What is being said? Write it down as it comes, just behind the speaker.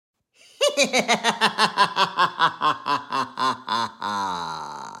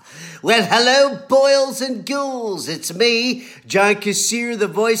Well, hello, boils and ghouls. It's me, John Kassir, the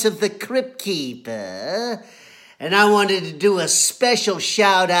voice of the Crypt Keeper. And I wanted to do a special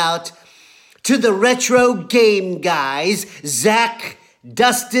shout-out to the retro game guys, Zach,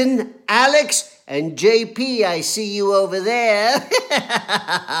 Dustin, Alex, and JP. I see you over there.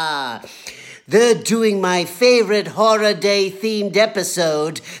 They're doing my favorite Horror Day themed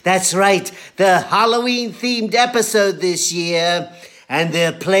episode. That's right, the Halloween themed episode this year. And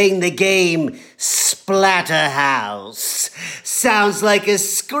they're playing the game Splatterhouse. Sounds like a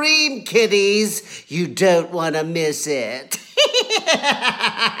scream, kiddies. You don't want to miss it.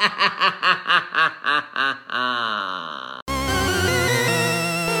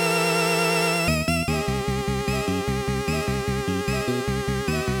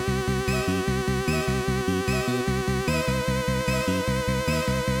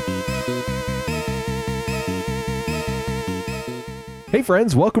 Hey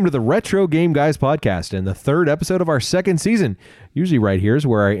friends, welcome to the Retro Game Guys podcast and the third episode of our second season. Usually right here is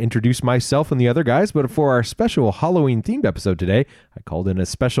where I introduce myself and the other guys, but for our special Halloween themed episode today, I called in a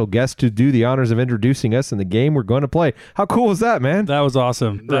special guest to do the honors of introducing us in the game we're going to play. How cool was that, man? That was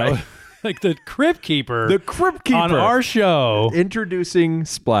awesome. Right. Like the Crypt Keeper. The Crypt Keeper. On our show. Introducing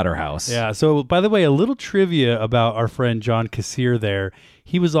Splatterhouse. Yeah, so by the way, a little trivia about our friend John Kassir there.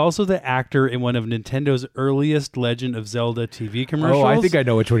 He was also the actor in one of Nintendo's earliest Legend of Zelda TV commercials. Oh, I think I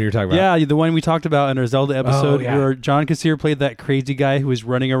know which one you're talking about. Yeah, the one we talked about in our Zelda episode where John Kassir played that crazy guy who was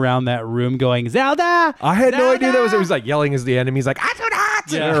running around that room going, Zelda! I had Zelda! no idea that was, it was like yelling as the enemy. He's like,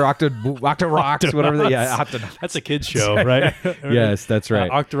 Octonauts! Yeah. Or Octorocks, whatever. Octonauts. That's a kid's show, right? Yes, that's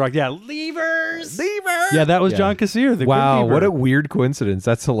right. Octorok, yeah. Levers! Levers! Yeah, that was John Kassir, the Wow, Crypt Keeper. what a weird coincidence.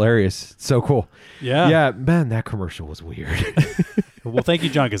 That's hilarious. So cool. Yeah. Yeah, man, that commercial was weird. Well, thank you,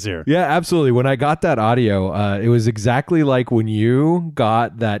 John Kassir. Yeah, absolutely. When I got that audio, it was exactly like when you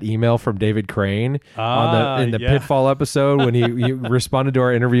got that email from David Crane in the Pitfall episode when he responded to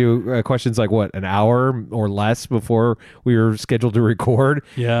our interview questions like, what, an hour or less before we were scheduled to record?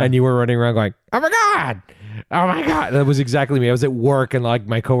 Yeah. And you were running around going, oh my God! That was exactly me. I was at work and like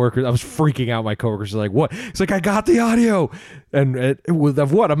my coworkers, I was freaking out. My coworkers were like, what? It's like, I got the audio. And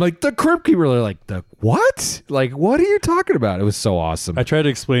of what? I'm like, the Crypt Keeper. They're like, the what? Like, what are you talking about? It was so awesome. I tried to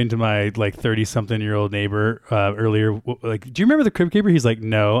explain to my like 30-something-year-old neighbor earlier, like, do you remember the Crypt Keeper? He's like,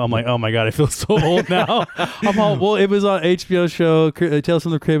 no. I'm like, oh my God, I feel so old now. I'm all, well, it was on HBO show, Tales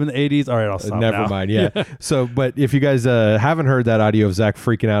from the Crypt in the 80s. All right, I'll stop Never now. mind, yeah. So, but if you guys haven't heard that audio of Zach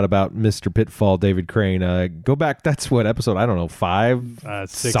freaking out about Mr. Pitfall, David Crane, go back. That's what episode, I don't know, 5?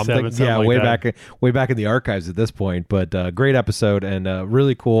 6, something. 7, yeah, like way that. way back in the archives at this point. But great episode and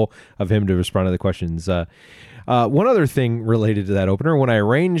really cool of him to respond to the questions. One other thing related to that opener, when I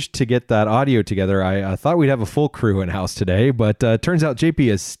arranged to get that audio together, I thought we'd have a full crew in-house today, but turns out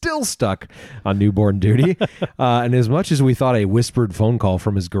JP is still stuck on newborn duty. And as much as we thought a whispered phone call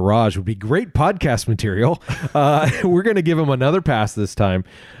from his garage would be great podcast material, we're going to give him another pass this time.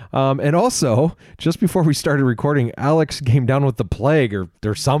 And also, just before we started recording, Alex came down with the plague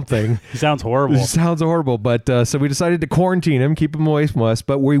or something. He sounds horrible. It sounds horrible, but so we decided to quarantine him, keep him away from us,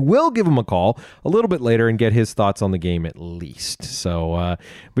 but we will give him a call a little bit later and get his thoughts on the game at least. So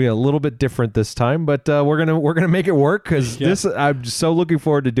be a little bit different this time, but we're gonna make it work because this I'm so looking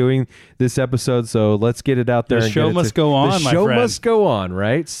forward to doing this episode. So let's get it out there. The and show must go on, The my show friend. must go on,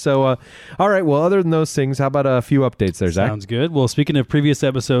 right? So all right. Well, other than those things, how about a few updates there, Zach? Sounds good. Well, speaking of previous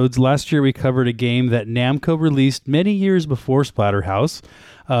episodes, last year we covered a game that Namco released many years before Splatterhouse,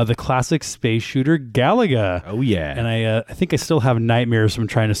 the classic space shooter Galaga. Oh, yeah. And I think I still have nightmares from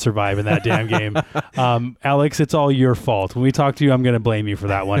trying to survive in that damn game. Alex, it's all your fault. When we talk to you, I'm going to blame you for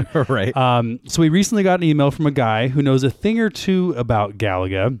that one. Right. So we recently got an email from a guy who knows a thing or two about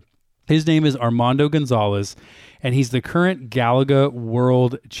Galaga. His name is Armando Gonzalez, and he's the current Galaga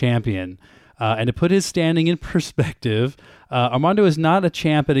World Champion. And to put his standing in perspective, Armando is not a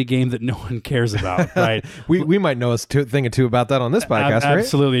champ at a game that no one cares about, right? we might know a thing or two about that on this podcast, right?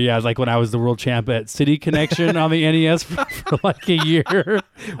 Absolutely, yeah. Like when I was the world champ at City Connection on the NES for like a year.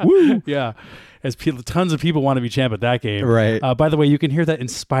 Woo! Yeah. As tons of people want to be champ at that game. Right. By the way, you can hear that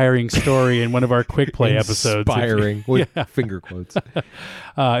inspiring story in one of our quick play episodes. Inspiring, with finger quotes.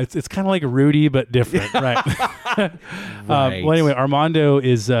 It's kind of like Rudy, but different, right? Right. Well, anyway, Armando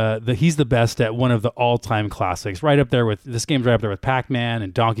is he's the best at one of the all-time classics. Right up there with this game's right up there with Pac-Man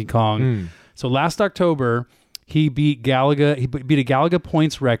and Donkey Kong. So last October, He beat Galaga. He beat a Galaga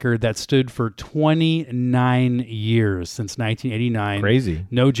points record that stood for 29 years since 1989. Crazy.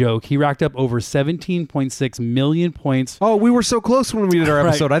 No joke. He racked up over 17.6 million points. Oh, we were so close when we did our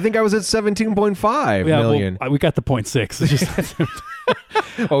episode. I think I was at 17.5 million. Well, we got the 0.6. It's just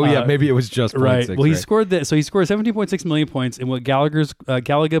Oh yeah, maybe it was just 0.6, right. Well, he right. scored that. So he scored 17.6 million points in what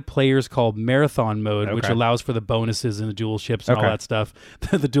Galaga players call marathon mode, which allows for the bonuses and the dual ships and all that stuff.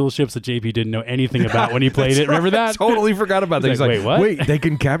 The dual ships that JP didn't know anything about when he played it. Remember that? I totally forgot about that. He's He's like, like, wait, what? Wait, they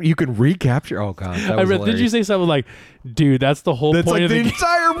can you can recapture. Oh god, that was Did you say something like, dude, that's the whole That's point like of the the game?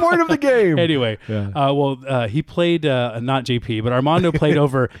 entire point of the game. Anyway, he played, not JP, but Armando played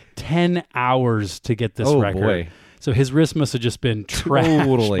over 10 hours to get this record. Boy. So his wrist must have just been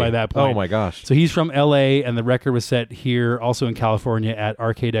trashed by that point. Oh my gosh. So he's from LA, and the record was set here, also in California, at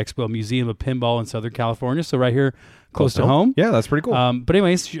Arcade Expo Museum of Pinball in Southern California. So right here, close to home. Yeah, that's pretty cool. But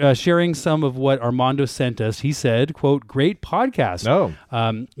anyways, sharing some of what Armando sent us, he said, quote, "Great podcast.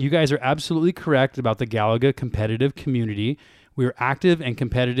 You guys are absolutely correct about the Galaga competitive community. We are active and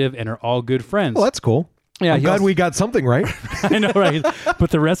competitive and are all good friends." Well, that's cool. Yeah, I'm glad we got something right. I know, right?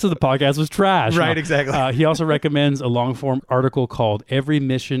 But the rest of the podcast was trash. Right, exactly. He also recommends a long-form article called "Every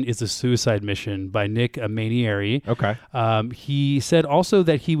Mission is a Suicide Mission" by Nick Manieri. Okay. He said also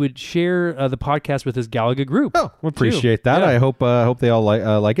that he would share the podcast with his Galaga group. Oh, we appreciate that. Yeah. I hope they all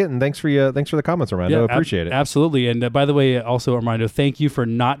like it. And thanks for the comments, Armando. I appreciate it. Absolutely. And by the way, also Armando, thank you for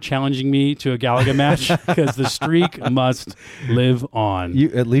not challenging me to a Galaga match because the streak must live on.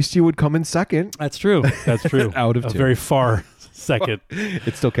 At least you would come in second. That's true. That's true. Out of a two. very far second.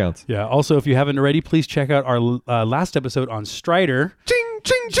 It still counts. Yeah. Also, if you haven't already, please check out our last episode on Strider. Ching,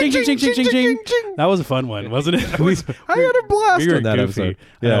 ching, ching, ching, ching, ching, ching, ching. That was a fun one, wasn't it? I had a blast we were on that goofy. episode.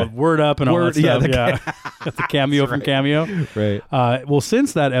 Yeah. Word Up and all that stuff. The cameo from Cameo. Right. Well,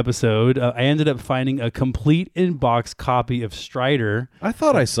 since that episode, I ended up finding a complete in-box copy of Strider. I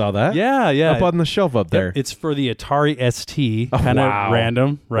thought I saw that. Yeah. Up on the shelf up there. It's for the Atari ST. Kind of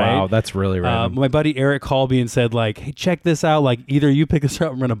random, right? Wow, that's really random. My buddy Eric called me and said, like, hey, check this out. Like, either you pick this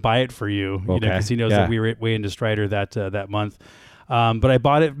up, I'm going to buy it for you. Okay. Because he knows that we were way into Strider that month. But I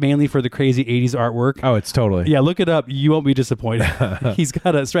bought it mainly for the crazy 80s artwork. Oh, it's totally. Yeah, look it up. You won't be disappointed.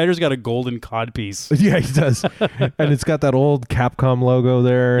 Strider's got a golden cod piece. Yeah, he does. And it's got that old Capcom logo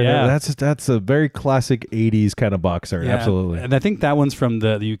there. Yeah. And that's a very classic 80s kind of box art. Yeah. Absolutely. And I think that one's from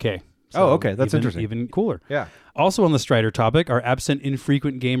the UK. So okay. That's interesting. Even cooler. Yeah. Also on the Strider topic, our absent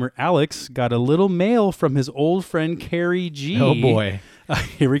infrequent gamer Alex got a little mail from his old friend Carrie G. Oh, boy.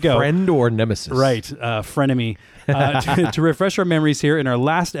 Here we go. Friend or nemesis? Right. Frenemy. To refresh our memories here, in our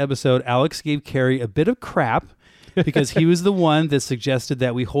last episode, Alex gave Carrie a bit of crap because he was the one that suggested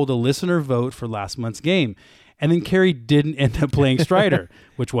that we hold a listener vote for last month's game. And then Carrie didn't end up playing Strider,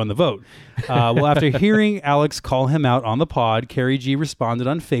 which won the vote. Well, after hearing Alex call him out on the pod, Carrie G responded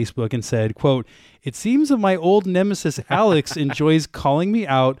on Facebook and said, quote, "It seems that my old nemesis Alex enjoys calling me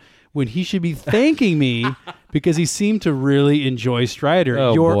out when he should be thanking me because he seemed to really enjoy Strider."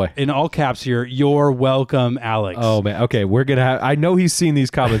 Oh, boy. In all caps here, you're welcome, Alex. Oh, man. Okay, we're going to have... I know he's seen these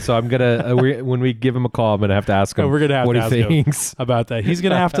comments, so I'm going to... when we give him a call, I'm going to have to ask him we're gonna have what to he ask him thinks. about that. He's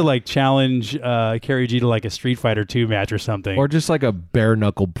going to have to like challenge Carrie G to like a Street Fighter 2 match or something. Or just like a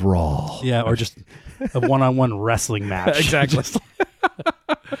bare-knuckle brawl. Yeah, or just a one-on-one wrestling match. Exactly.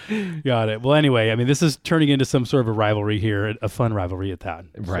 Got it. Well, anyway, I mean, this is turning into some sort of a rivalry here, a fun rivalry at that.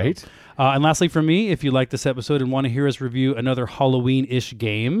 Right. So, and lastly, for me, if you like this episode and want to hear us review another Halloween-ish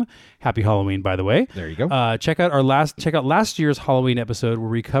game, happy Halloween, by the way. There you go. Check out last year's Halloween episode where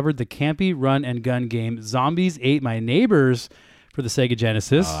we covered the campy run and gun game Zombies Ate My Neighbors for the Sega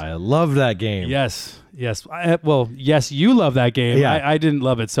Genesis. I love that game. Yes. Yes, you love that game. Yeah. I didn't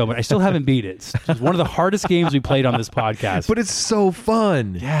love it so much. I still haven't beat it. It's one of the hardest games we played on this podcast. But it's so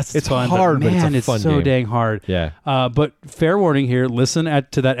fun. Yes, it's fun, hard, but man, it's a fun so game. dang hard. Yeah. But fair warning here, listen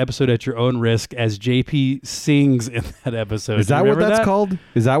to that episode at your own risk as JP sings in that episode. Is that what that's called?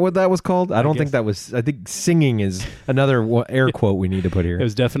 Is that what that was called? I don't think guess. that was. I think singing is another air quote we need to put here. It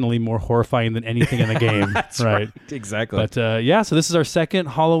was definitely more horrifying than anything in the game. That's right. Exactly. But so this is our second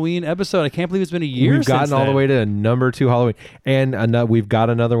Halloween episode. I can't believe it's been a year We've gotten since all the then. way to number 2 Halloween, and we've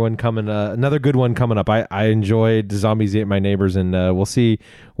got another one coming. Another good one coming up. I enjoyed Zombies Ate My Neighbors, and we'll see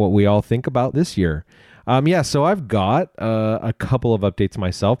what we all think about this year. So I've got a couple of updates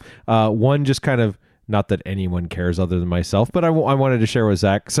myself. One just kind of, not that anyone cares other than myself, but I wanted to share with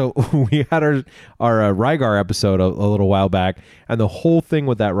Zach. So we had our Rygar episode a little while back, and the whole thing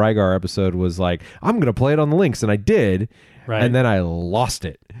with that Rygar episode was like, I'm going to play it on the links, and I did, Right. and then I lost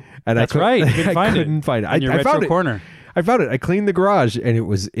it. And That's right. You couldn't I find couldn't it. find it. In your I retro found it. corner. I found it. I cleaned the garage, and it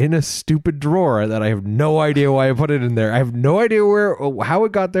was in a stupid drawer that I have no idea why I put it in there. I have no idea how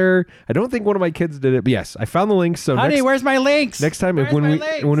it got there. I don't think one of my kids did it, but yes, I found the links. So honey, where's my links? Next time, Where's when my we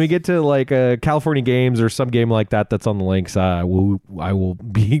links? when we get to like California Games or some game like that that's on the links, I will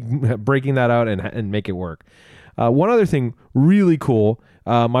be breaking that out and make it work. One other thing really cool.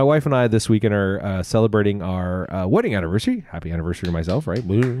 My wife and I this weekend are celebrating our wedding anniversary. Happy anniversary to myself, right?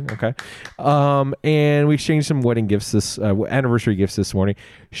 Okay. And we exchanged some wedding gifts anniversary gifts this morning.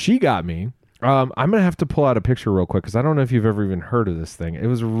 She got me. I'm going to have to pull out a picture real quick because I don't know if you've ever even heard of this thing. It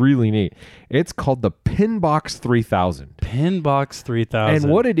was really neat. It's called the Pinbox 3000. Pinbox 3000.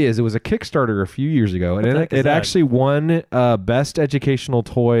 And what it is, it was a Kickstarter a few years ago, and it actually won Best Educational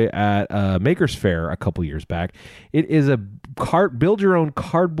Toy at Maker's Fair a couple years back. It is a build-your-own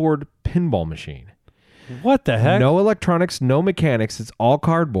cardboard pinball machine. What the heck? No electronics, no mechanics. It's all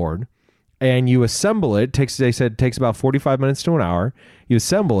cardboard. And you assemble it. They said it takes about 45 minutes to an hour. You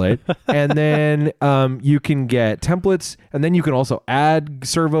assemble it, and then you can get templates, and then you can also add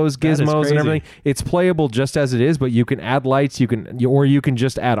servos, gizmos, and everything. It's playable just as it is, but you can add lights. You can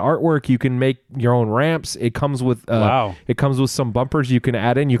just add artwork. You can make your own ramps. It comes with It comes with some bumpers you can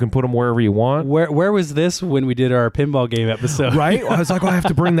add in. You can put them wherever you want. Where was this when we did our pinball game episode? Right? I was like, I have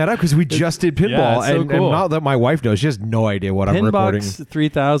to bring that up because we just did pinball, Yeah, so cool. and not that my wife knows. She has no idea what I'm recording. Pinbox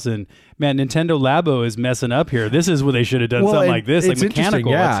 3000. Man, Nintendo Labo is messing up here. This is where they should have done something like this, like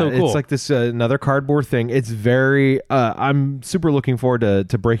mechanical. Yeah, that's so cool. It's like this another cardboard thing. It's very. I'm super looking forward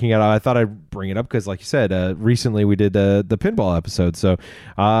to breaking it out. I thought I'd bring it up because, like you said, recently we did the pinball episode. So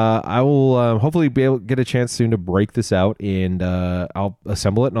I will hopefully be able to get a chance soon to break this out, and I'll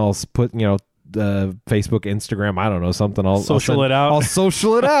assemble it, and I'll put Facebook, Instagram, I don't know, something. I'll social it out. I'll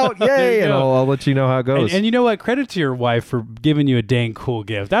social it out. Yay! And I'll let you know how it goes. And you know what? Credit to your wife for giving you a dang cool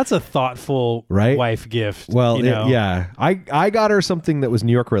gift. That's a thoughtful wife gift. Well, yeah. I got her something that was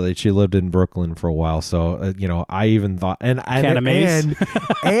New York related. She lived in Brooklyn for a while, so I even thought and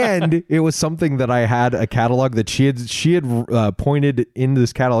it was something that I had a catalog that she had pointed in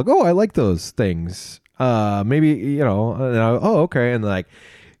this catalog. Oh, I like those things. Maybe okay, and like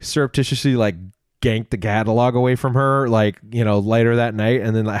surreptitiously ganked the catalog away from her later that night,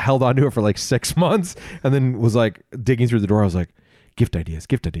 and then I held on to it for 6 months, and then was digging through the door. I was like, gift ideas.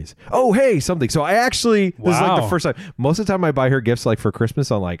 Oh, hey, something. So I actually, this is the first time. Most of the time I buy her gifts for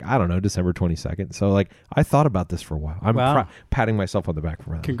Christmas on I don't know, December 22nd. So I thought about this for a while. I'm patting myself on the back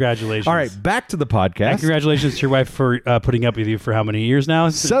for that. Congratulations. All right, back to the podcast. And congratulations to your wife for putting up with you for how many years now?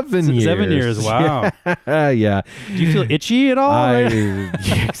 7 years. 7 years. Wow. Yeah. Do you feel itchy at all? Yeah,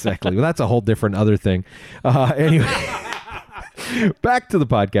 exactly. Well, that's a whole different other thing. Anyway. Back to the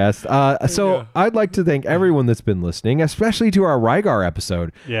podcast. I'd like to thank everyone that's been listening, especially to our Rygar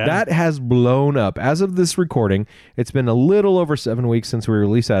episode. Yeah. That has blown up. As of this recording, it's been a little over 7 weeks since we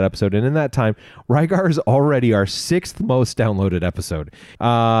released that episode. And in that time, Rygar is already our 6th most downloaded episode.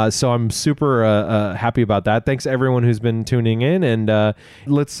 So I'm super happy about that. Thanks to everyone who's been tuning in. And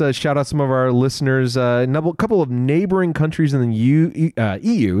let's shout out some of our listeners. A couple of neighboring countries in the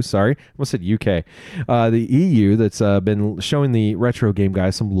EU. Sorry, I almost said UK. The EU that's been showing the retro game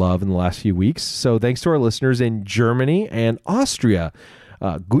guys some love in the last few weeks. So thanks to our listeners in Germany and Austria.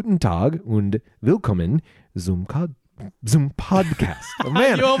 Guten Tag und willkommen zum Podcast. Oh,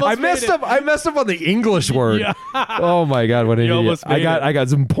 man, I messed up on the English word. Yeah. Oh my God, what an idiot. I got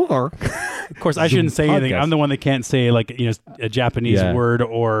zum Par. Of course, I shouldn't say anything. I'm the one that can't say a Japanese word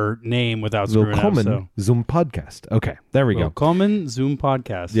or name without screwing up. Willkommen zum Podcast. Okay, there we go. Willkommen zum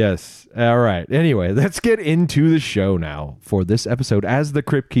Podcast. Yes. All right. Anyway, let's get into the show now. For this episode, as the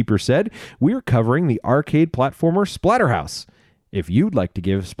Crypt Keeper said, we're covering the arcade platformer Splatterhouse. If you'd like to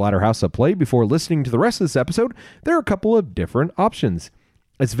give Splatterhouse a play before listening to the rest of this episode, there are a couple of different options.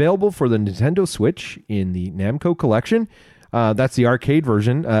 It's available for the Nintendo Switch in the Namco Collection. That's the arcade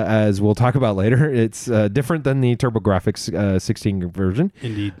version, as we'll talk about later. It's different than the TurboGrafx 16 version.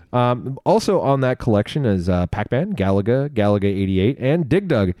 Indeed. Also on that collection is Pac-Man, Galaga 88, and Dig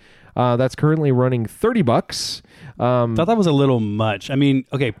Dug. That's currently running $30. Thought that was a little much. I mean,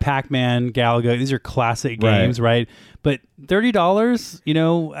 okay, Pac-Man, Galaga, these are classic games, right? But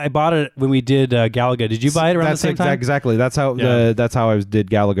 $30, I bought it when we did Galaga. Did you buy it around the same time? Exactly. That's how I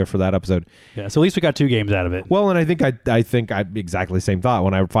did Galaga for that episode. Yeah. So at least we got 2 games out of it. Well, and I think I exactly the same thought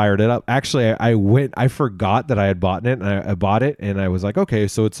when I fired it up. Actually, I forgot that I had bought it, and I bought it, and I was like, okay,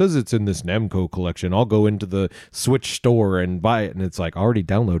 so it says it's in this Namco collection. I'll go into the Switch store and buy it, and it's already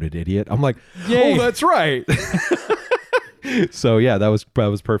downloaded, idiot. I'm like, Yay. Oh, that's right. So yeah, that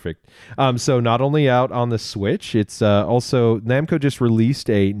was perfect. So not only out on the Switch, it's also Namco just released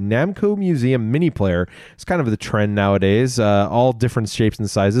a Namco Museum mini player. It's kind of the trend nowadays. All different shapes and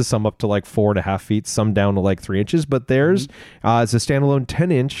sizes, some up to like 4.5 feet, some down to like 3 inches. But theirs is a standalone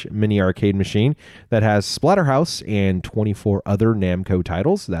 10-inch mini arcade machine that has Splatterhouse and 24 other Namco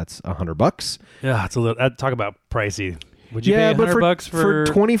titles. That's $100. Yeah, it's a little. Talk about pricey. Would you pay $100 for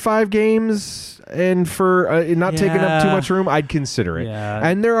 25 games and for not taking up too much room? I'd consider it. Yeah.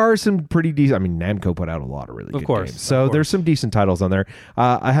 And there are some pretty decent. I mean, Namco put out a lot of really good games, so there's some decent titles on there.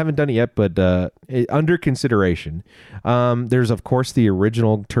 I haven't done it yet, but under consideration. There's of course the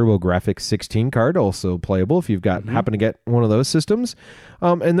original TurboGrafx 16 card, also playable if you've got happen to get one of those systems.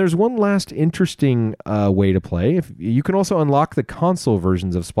 And there's one last interesting way to play. If you can also unlock the console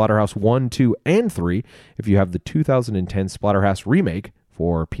versions of Splatterhouse 1, 2, and 3 if you have the 2010 Splatterhouse remake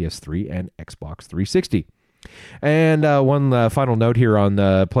for PS3 and Xbox 360. And one final note here on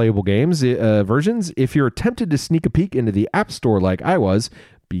the playable games versions. If you're tempted to sneak a peek into the App Store like I was,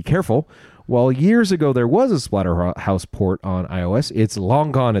 be careful. While years ago there was a Splatterhouse port on iOS, it's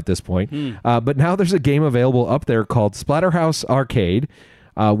long gone at this point. But now there's a game available up there called Splatterhouse Arcade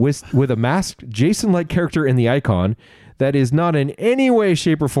with a masked Jason-like character in the icon that is not in any way,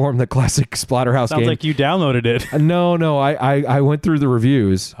 shape, or form the classic Splatterhouse game. Sounds like you downloaded it. No, I went through the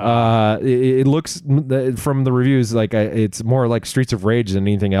reviews. It looks from the reviews like it's more like Streets of Rage than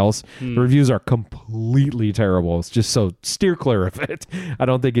anything else. The reviews are completely terrible. It's just so steer clear of it. I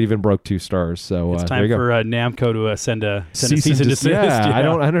don't think it even broke 2 stars. So it's time for Namco to send a cease and desist. Yeah, I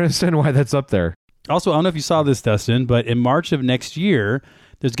don't understand why that's up there. Also, I don't know if you saw this, Dustin, but in March of next year,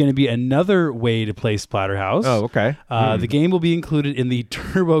 there's going to be another way to play Splatterhouse. Oh, okay. The game will be included in the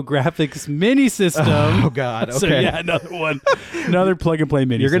TurboGrafx mini system. Oh, God. Okay. So, yeah, another one. Another plug-and-play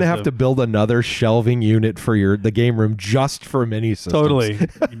mini system. You're going to have to build another shelving unit for the game room just for mini systems. Totally.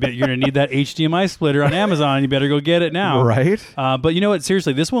 You're going to need that HDMI splitter on Amazon. You better go get it now. Right. But you know what?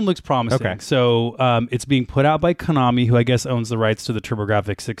 Seriously, this one looks promising. Okay. So it's being put out by Konami, who I guess owns the rights to the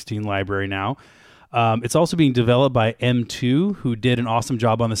TurboGrafx 16 library now. It's also being developed by M2, who did an awesome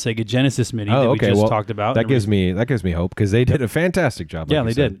job on the Sega Genesis Mini that we just talked about. That gives me hope because they did a fantastic job. Yeah,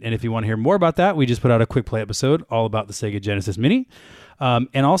 they did. And if you want to hear more about that, we just put out a quick play episode all about the Sega Genesis Mini.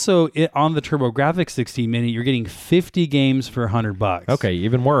 And also on the TurboGrafx 16 Mini, you're getting 50 games for $100. Okay,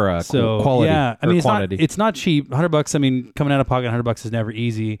 even more quality. Yeah, I mean, quantity. It's not cheap. $100. I mean, coming out of pocket, $100 is never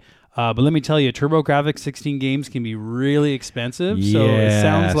easy. But let me tell you, TurboGrafx 16 games can be really expensive. Yeah, so it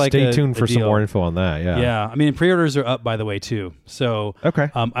sounds like stay tuned for deal. some more info on that. Yeah. Yeah. I mean, pre-orders are up, by the way, too. So okay.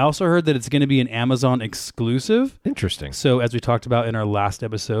 I also heard that it's going to be an Amazon exclusive. Interesting. So as we talked about in our last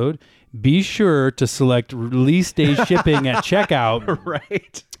episode, be sure to select release day shipping at checkout.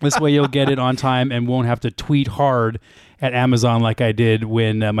 Right. This way you'll get it on time and won't have to tweet hard at Amazon like I did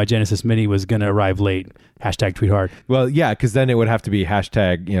when my Genesis Mini was going to arrive late. Hashtag tweet hard. Well, yeah, because then it would have to be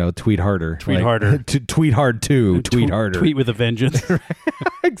hashtag, tweet harder. Tweet harder. Tweet hard too. Tweet harder. Tweet with a vengeance.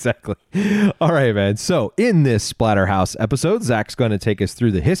 Exactly. All right, man. So in this Splatterhouse episode, Zach's going to take us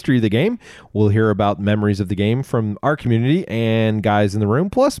through the history of the game. We'll hear about memories of the game from our community and guys in the room,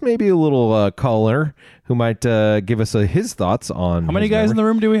 plus maybe a little caller who might give us his thoughts on. How many guys in the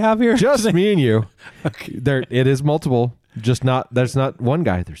room do we have here? Just me and you. Okay. It is multiple. There's not one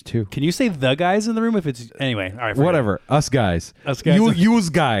guy. There's 2. Can you say the guys in the room if it's anyway? All right, whatever. Us guys. Us guys. Use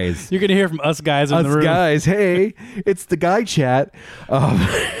guys. You're gonna hear from us guys in the room. Us guys. Hey, it's the guy chat.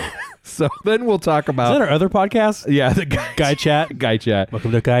 So then we'll talk about. Is that our other podcast? Yeah, the guy chat. Guy chat.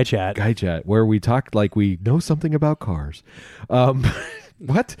 Welcome to Guy Chat. Guy chat, where we talk like we know something about cars.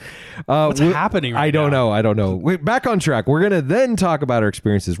 What? What's happening right now? I don't know. Back on track. We're going to then talk about our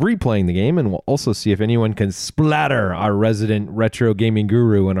experiences replaying the game, and we'll also see if anyone can splatter our resident retro gaming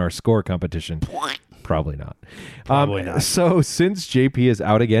guru in our score competition. Probably not. Probably not. So since JP is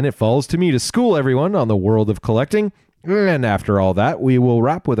out again, it falls to me to school everyone on the world of collecting. And after all that, we will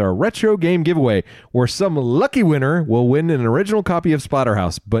wrap with our retro game giveaway, where some lucky winner will win an original copy of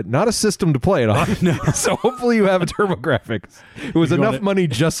Splatterhouse, but not a system to play it on. No. So hopefully you have a TurboGrafx. It was enough money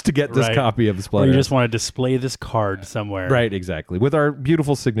just to get this copy of Splatterhouse. Or you just want to display this card somewhere. Right, exactly. With our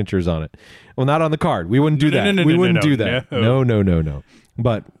beautiful signatures on it. Well, not on the card. We wouldn't do that. We wouldn't do that. No.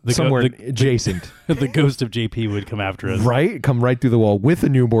 But somewhere adjacent. The ghost of JP would come after us. Right? Come right through the wall with a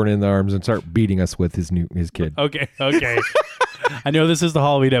newborn in the arms and start beating us with his kid. Okay. I know this is the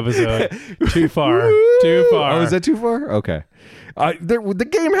Halloween episode. Too far. Oh, is that too far? Okay. The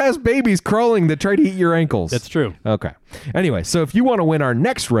game has babies crawling that try to eat your ankles. That's true. Okay. Anyway, so if you want to win our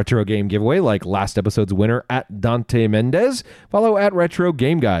next retro game giveaway, like last episode's winner at Dante Mendez, follow at Retro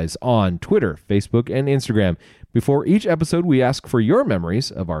Game Guys on Twitter, Facebook, and Instagram. Before each episode, we ask for your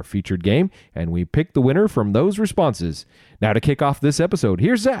memories of our featured game, and we pick the winner from those responses. Now, to kick off this episode,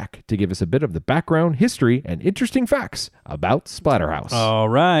 here's Zach to give us a bit of the background, history, and interesting facts about Splatterhouse. All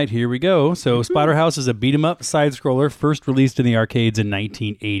right, here we go. So Splatterhouse is a beat-em-up side-scroller first released in the arcades in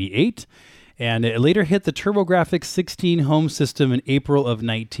 1988. And it later hit the TurboGrafx 16 home system in April of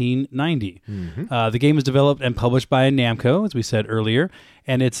 1990. The game was developed and published by Namco, as we said earlier,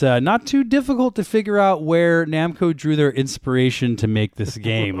 and it's not too difficult to figure out where Namco drew their inspiration to make this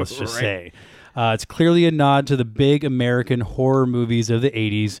game, let's just say. It's clearly a nod to the big American horror movies of the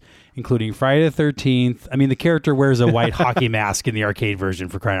 80s, including Friday the 13th. I mean, the character wears a white hockey mask in the arcade version,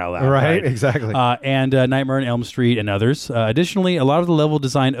 for crying out loud. Right, exactly. And Nightmare on Elm Street and others. Additionally, a lot of the level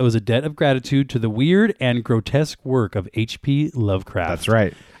design owes a debt of gratitude to the weird and grotesque work of H.P. Lovecraft. That's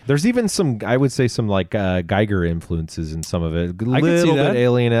right. There's even some, I would say, some like Geiger influences in some of it. A I can see little that. bit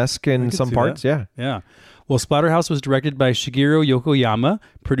alien-esque in some see parts, that. yeah. Yeah. Well, Splatterhouse was directed by Shigeru Yokoyama,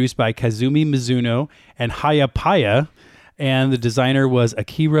 produced by Kazumi Mizuno and Hayapaya, and the designer was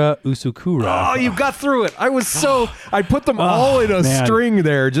Akira Usukura. Oh, you got through it. I put them all in a string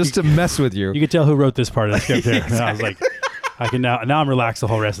there just to mess with you. You could tell who wrote this part of the script there. Exactly. I was like, I can now I'm relaxed the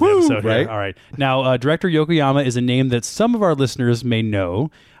whole rest of the episode. Right? Here. All right. Now, director Yokoyama is a name that some of our listeners may know.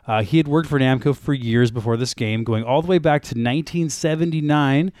 He had worked for Namco for years before this game, going all the way back to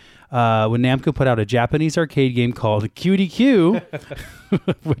 1979 when Namco put out a Japanese arcade game called QDQ,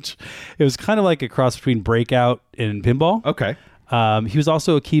 which it was kind of like a cross between Breakout and Pinball. Okay. He was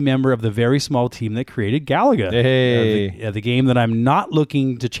also a key member of the very small team that created Galaga, the game that I'm not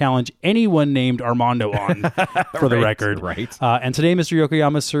looking to challenge anyone named Armando on, for the record. Right. And today, Mr.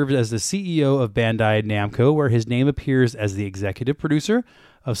 Yokoyama served as the CEO of Bandai Namco, where his name appears as the executive producer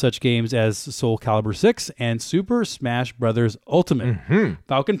of such games as Soul Calibur 6 and Super Smash Bros. Ultimate.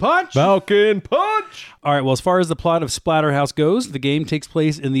 Falcon Punch! Falcon Punch! All right, well, as far as the plot of Splatterhouse goes, the game takes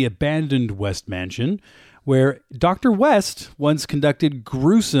place in the abandoned West Mansion, where Dr. West once conducted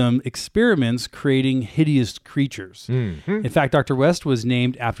gruesome experiments creating hideous creatures. In fact, Dr. West was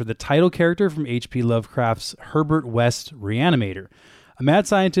named after the title character from H.P. Lovecraft's Herbert West Reanimator, a mad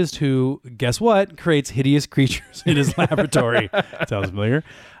scientist who, guess what, creates hideous creatures in his laboratory. Sounds familiar.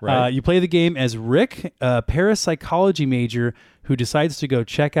 Right. You play the game as Rick, a parapsychology major who decides to go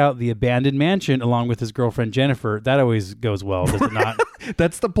check out the abandoned mansion along with his girlfriend Jennifer. That always goes well, does it not?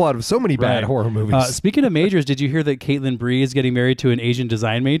 That's the plot of so many bad horror movies. Speaking of majors, did you hear that Caitlin Bree is getting married to an Asian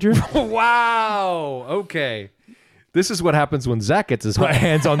design major? Wow. Okay. This is what happens when Zach gets his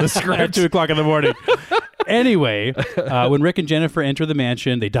hands on the At script. 2 o'clock in the morning. Anyway, when Rick and Jennifer enter the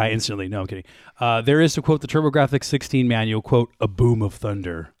mansion, they die instantly. No, I'm kidding. There is, to quote the TurboGrafx 16 manual, quote, a boom of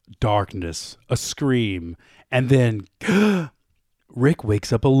thunder, darkness, a scream, and then Rick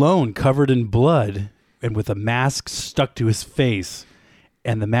wakes up alone, covered in blood, and with a mask stuck to his face.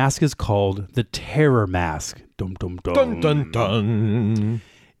 And the mask is called the Terror Mask. Dum, dum, dum. Dun, dun, dun.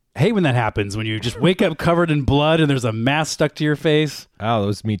 Hate when that happens, when you just wake up covered in blood and there's a mask stuck to your face. Oh, that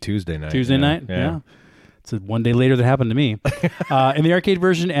was me Tuesday night. Tuesday night? Yeah. It's one day later that happened to me. In the arcade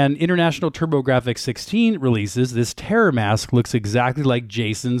version and International TurboGrafx 16 releases, this terror mask looks exactly like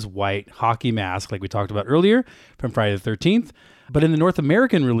Jason's white hockey mask, like we talked about earlier from Friday the 13th. But in the North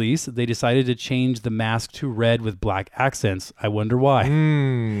American release, they decided to change the mask to red with black accents. I wonder why.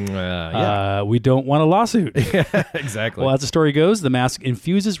 We don't want a lawsuit. Yeah, exactly. Well, as the story goes, the mask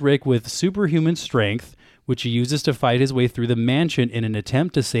infuses Rick with superhuman strength, which he uses to fight his way through the mansion in an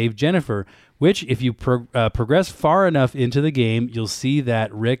attempt to save Jennifer, which, if you progress far enough into the game, you'll see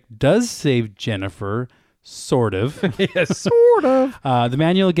that Rick does save Jennifer, sort of. Yes, sort of. The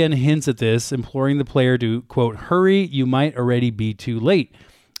manual again hints at this, imploring the player to, quote, hurry, you might already be too late.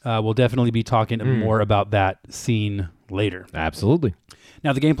 We'll definitely be talking more about that scene later. Absolutely.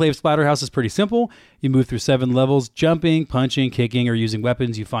 Now, the gameplay of Splatterhouse is pretty simple. You move through 7 levels, jumping, punching, kicking, or using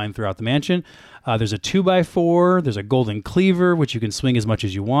weapons you find throughout the mansion. There's a 2x4, there's a golden cleaver, which you can swing as much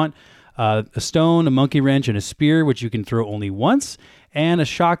as you want, a stone, a monkey wrench, and a spear, which you can throw only once, and a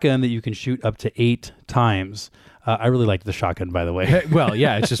shotgun that you can shoot up to 8 times. I really liked the shotgun, by the way. Well,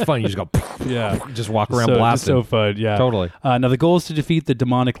 yeah, it's just fun. You just go, just walk around blasting. Just so fun, yeah. Totally. Now, the goal is to defeat the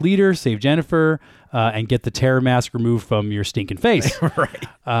demonic leader, save Jennifer, and get the terror mask removed from your stinking face. Right.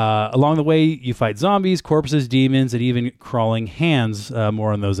 Along the way, you fight zombies, corpses, demons, and even crawling hands.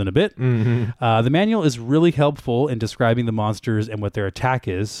 More on those in a bit. The manual is really helpful in describing the monsters and what their attack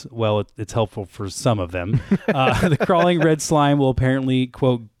is. Well, it's helpful for some of them. The crawling red slime will apparently,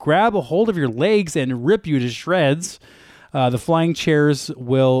 quote, grab a hold of your legs and rip you to shreds. The flying chairs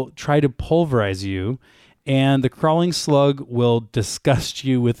will try to pulverize you, and the crawling slug will disgust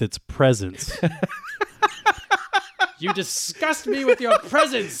you with its presence. You disgust me with your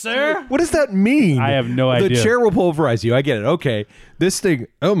presence, sir. What does that mean? I have no idea. The chair will pulverize you. I get it. Okay. This thing,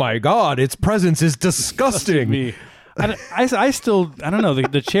 oh my God, its presence is disgusting. Me. I still don't know.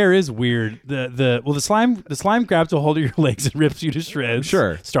 The chair is weird. The slime grabs a hold of your legs and rips you to shreds.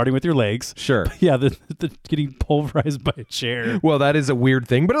 Sure. Starting with your legs. Sure. But yeah, the getting pulverized by a chair. Well, that is a weird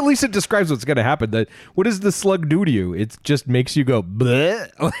thing, but at least it describes what's going to happen. What does the slug do to you? It just makes you go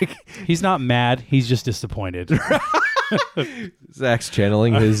bleh. Like he's not mad. He's just disappointed. Zach's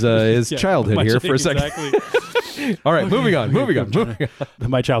channeling his childhood here for a second. Exactly. All right, moving on.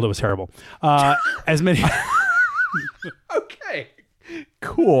 My childhood was terrible. As many. Okay.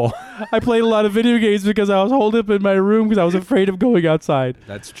 Cool. I played a lot of video games because I was holed up in my room because I was afraid of going outside.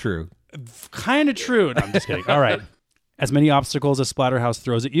 That's true. Kind of true. No, I'm just kidding. All right. As many obstacles as Splatterhouse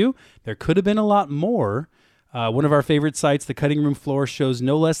throws at you, there could have been a lot more. One of our favorite sites, the cutting room floor, shows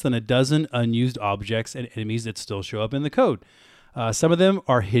no less than a dozen unused objects and enemies that still show up in the code. Some of them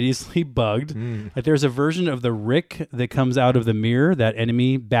are hideously bugged. Like there's a version of the Rick that comes out of the mirror, that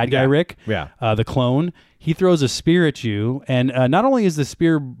enemy, bad guy Rick, the clone. He throws a spear at you, and not only is the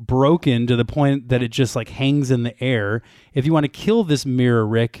spear broken to the point that it just like hangs in the air, if you want to kill this mirror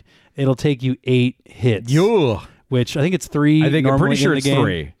Rick, it'll take you 8 hits. Which I think it's 3. I'm pretty sure it's game.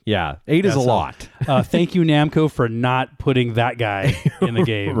 3. Yeah, 8 is a lot. Thank you, Namco, for not putting that guy in the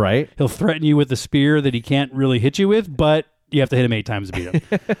game. Right. He'll threaten you with the spear that he can't really hit you with, but you have to hit him 8 times to beat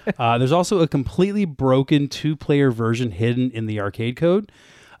him. There's also a completely broken 2-player version hidden in the arcade code.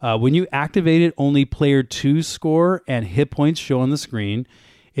 When you activate it, only player 2's score and hit points show on the screen.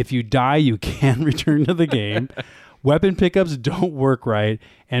 If you die, you can return to the game. Weapon pickups don't work right,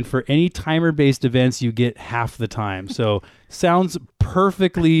 and for any timer-based events, you get half the time. So sounds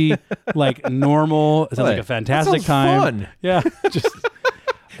perfectly like normal. It sounds like a fantastic time. Fun. Yeah, just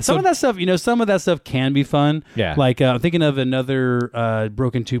some of that stuff. Some of that stuff can be fun. Yeah. Like I'm thinking of another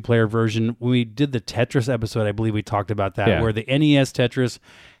broken 2-player version. When we did the Tetris episode, I believe we talked about that, where the NES Tetris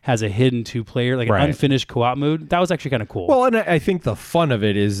has a hidden 2-player, like an unfinished co-op mode. That was actually kind of cool. Well, and I think the fun of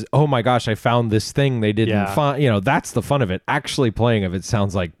it is, oh my gosh, I found this thing they didn't find. That's the fun of it. Actually playing of it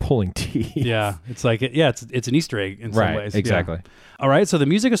sounds like pulling teeth. Yeah, it's like it's an Easter egg in some ways. Exactly. Yeah. All right, so the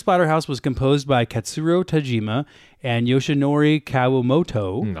music of Splatterhouse was composed by Katsuro Tajima and Yoshinori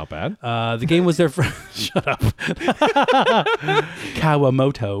Kawamoto. Not bad. The game was their shut up.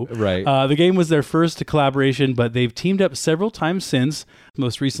 Kawamoto. Right. The game was their first collaboration, but they've teamed up several times since,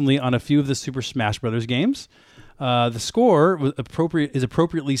 most recently on a few of the Super Smash Bros. Games. The score is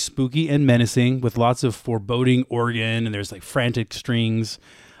appropriately spooky and menacing with lots of foreboding organ, and there's like frantic strings.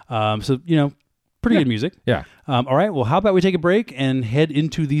 Pretty good music. Yeah. All right. Well, how about we take a break and head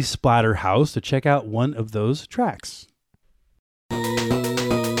into the Splatterhouse to check out one of those tracks.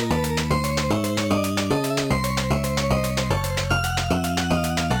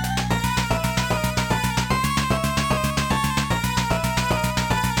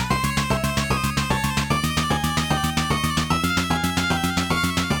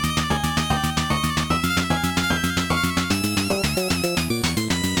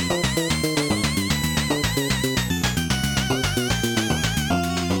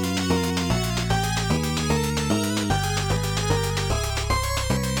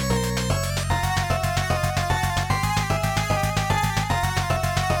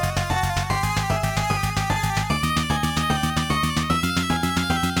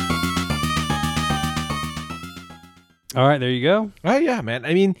 All right, there you go. Oh yeah, man.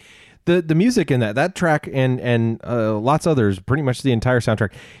 I mean, the music in that track and lots of others, pretty much the entire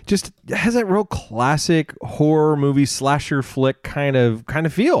soundtrack, just has that real classic horror movie slasher flick kind of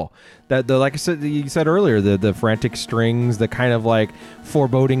feel. That like you said earlier, the frantic strings, the kind of like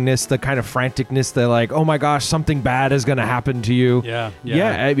forebodingness, the kind of franticness, that like, oh my gosh, something bad is going to happen to you. Yeah.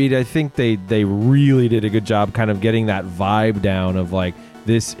 I mean, I think they really did a good job kind of getting that vibe down of like,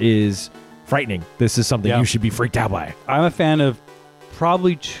 this is frightening. This is something you should be freaked out by. I'm a fan of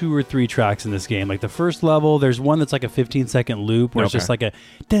probably 2 or 3 tracks in this game. Like the first level, there's one that's like a 15-second loop where it's just like a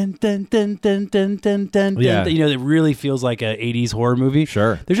dun dun dun dun dun dun dun. Yeah. You know, it really feels like a 80s horror movie.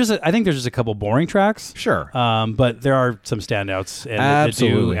 Sure. I think there's just a couple boring tracks. Sure. But there are some standouts and that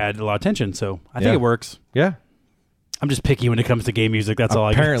do add a lot of tension. So I think it works. Yeah. I'm just picky when it comes to game music. That's all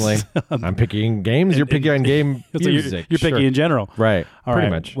I guess. Apparently. I'm picking games. You're picking on game music. You're picky in general. Right. All Pretty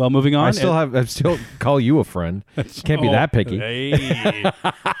right. much. Well, moving on. I still call you a friend. Can't be that picky. Hey.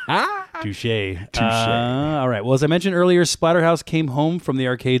 Touche. All right. Well, as I mentioned earlier, Splatterhouse came home from the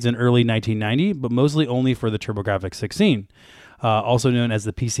arcades in early 1990, but mostly only for the TurboGrafx 16. Also known as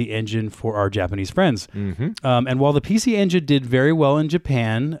the PC Engine for our Japanese friends. Mm-hmm. And while the PC Engine did very well in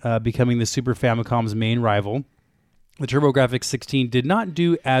Japan, becoming the Super Famicom's main rival, the TurboGrafx 16 did not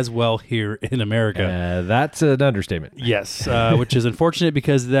do as well here in America. That's an understatement. Yes, which is unfortunate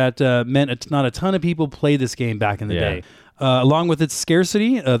because that meant not a ton of people played this game back in the day. Along with its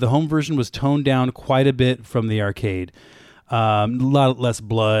scarcity, the home version was toned down quite a bit from the arcade. A lot less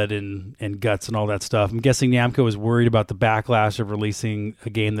blood and guts and all that stuff. I'm guessing Namco was worried about the backlash of releasing a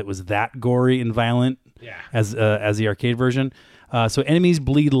game that was that gory and violent as the arcade version. So enemies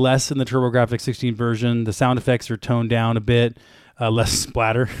bleed less in the TurboGrafx 16 version. The sound effects are toned down a bit, less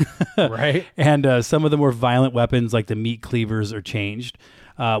splatter. Right. And some of the more violent weapons like the meat cleavers are changed.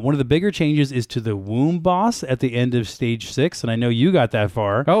 One of the bigger changes is to the womb boss at the end of stage 6, and I know you got that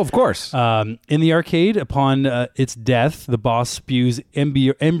far. Oh, of course. In the arcade, upon its death, the boss spews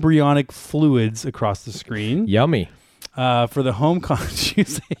embryonic fluids across the screen. Yummy. For the home console,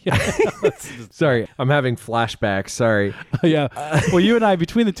 Sorry, I'm having flashbacks. Sorry. Yeah. Well, you and I,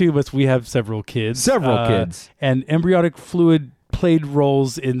 between the two of us, we have several kids. And embryonic fluid played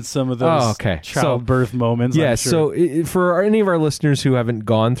roles in some of those childbirth moments. Yeah, I'm sure. so for any of our listeners who haven't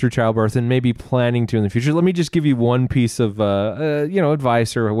gone through childbirth and maybe planning to in the future, let me just give you one piece of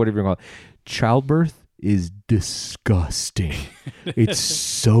advice or whatever you call it. Childbirth is disgusting. It's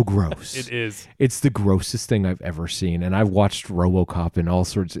so gross. It is. It's the grossest thing I've ever seen, and I've watched RoboCop and all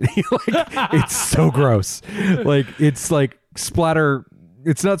sorts of it's so gross. Like it's like splatter.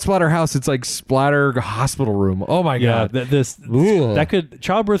 It's not Splatterhouse. It's like Splatter Hospital Room. Oh my god!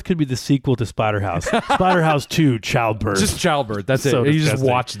 Childbirth could be the sequel to Splatterhouse. Splatterhouse 2, Childbirth. Just Childbirth. That's so it. You just disgusting.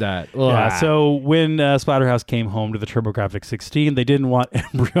 watch that. Yeah. So when Splatterhouse came home to the TurboGrafx 16, they didn't want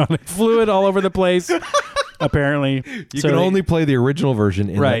embryonic fluid all over the place. Apparently, you can only play the original version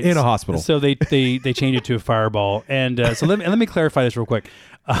in a hospital. So they changed it to a fireball. And so let me clarify this real quick.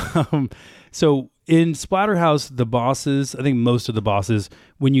 So in Splatterhouse, the bosses, I think most of the bosses,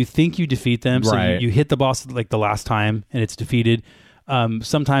 when you think you defeat them, so you hit the boss like the last time and it's defeated,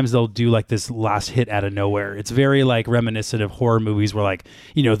 sometimes they'll do like this last hit out of nowhere. It's very like reminiscent of horror movies where like,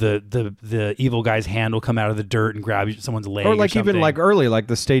 you know, the evil guy's hand will come out of the dirt and grab someone's leg. Or like even like early, like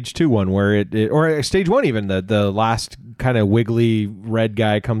the stage 2 one where or stage 1 even, the last kind of wiggly red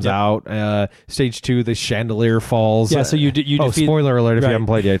guy comes out. Stage 2, the chandelier falls. Yeah, so you defeat... spoiler alert if you haven't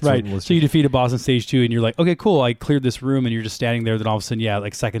played yet. Right, so you defeat a boss in stage 2 and you're like, okay, cool, I cleared this room, and you're just standing there, then all of a sudden,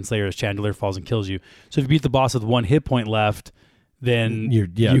 like seconds later, the chandelier falls and kills you. So if you beat the boss with 1 hit point left, then you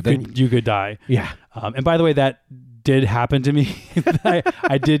could die. Yeah. And by the way, that did happen to me.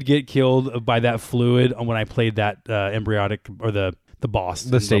 I did get killed by that fluid when I played that embryonic or the boss.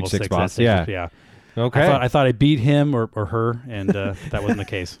 The stage 6 boss. Yeah. Okay. I thought I beat him or her, and that wasn't the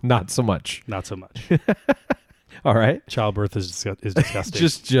case. Not so much. All right. Childbirth is disgusting.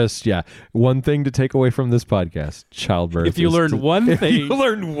 just one thing to take away from this podcast: childbirth. If you learn one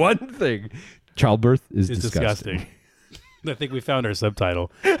thing, childbirth is disgusting. I think we found our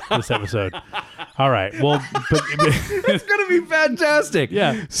subtitle this episode. All right. Well, but it's going to be fantastic.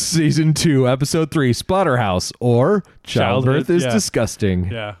 Yeah. Season 2, episode 3, Splatterhouse, or Childbirth is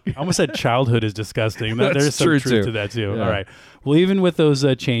disgusting. Yeah. I almost said childhood is disgusting. There's some true truth too. to that too. Yeah. All right. Well, even with those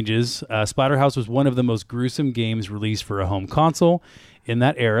changes, Splatterhouse was one of the most gruesome games released for a home console in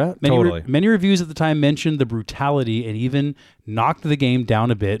that era. Many reviews at the time mentioned the brutality and even knocked the game down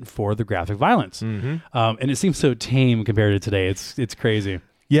a bit for the graphic violence. Mm-hmm. And it seems so tame compared to today. It's crazy.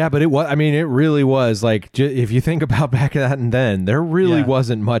 Yeah, but it was. I mean, it really was like if you think about back then and then, there really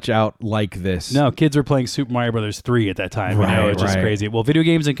wasn't much out like this. No, kids were playing Super Mario Brothers 3 at that time. Right, it's just crazy. Well, Video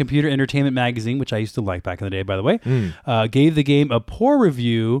Games and Computer Entertainment Magazine, which I used to like back in the day, by the way, gave the game a poor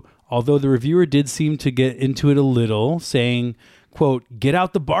review. Although the reviewer did seem to get into it a little, saying, quote, "Get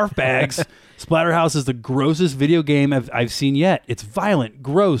out the barf bags. Splatterhouse is the grossest video game I've seen yet. It's violent,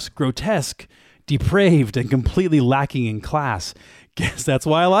 gross, grotesque, depraved, and completely lacking in class. Guess that's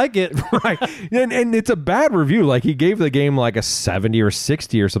why I like it. Right. And it's a bad review. Like, he gave the game like a 70 or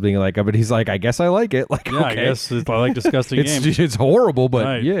 60 or something like that, but he's like, I guess I like it. Like, Yeah, okay. I guess I like disgusting games. It's horrible, but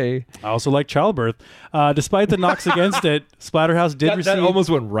Right. yay. I also like Childbirth. Despite the knocks against it, Splatterhouse did receive... That almost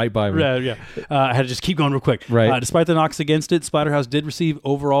went right by me. Yeah. I had to just keep going real quick. Right. Despite the knocks against it, Splatterhouse did receive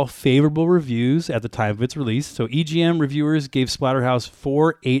overall favorable reviews at the time of its release. So EGM reviewers gave Splatterhouse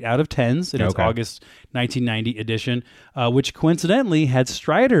 4 8 out of 10s in its Okay. August 1990 edition, which coincidentally had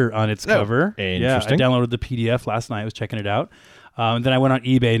Strider on its cover. interesting. Yeah, I downloaded the PDF last night. I was checking it out. And then I went on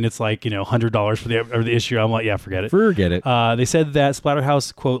eBay and it's like, $100 for the issue. I'm like, yeah, forget it. Forget it. They said that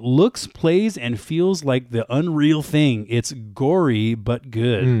Splatterhouse, quote, looks, plays, and feels like the unreal thing. It's gory, but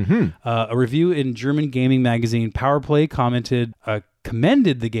good. A review in German gaming magazine Powerplay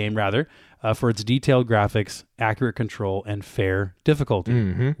commended the game, for its detailed graphics, accurate control, and fair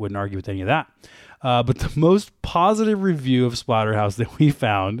difficulty. Wouldn't argue with any of that. But the most positive review of Splatterhouse that we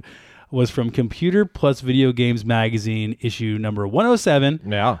found was from Computer Plus Video Games Magazine, issue number 107.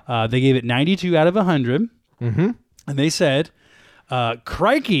 Yeah. They gave it 92 out of 100. And they said,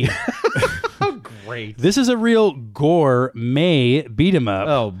 crikey. Great. This is a real gore May beat 'em up.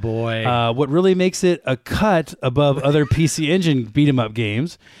 Oh, boy. What really makes it a cut above other PC Engine beat 'em up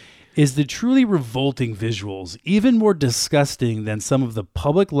games is the truly revolting visuals, even more disgusting than some of the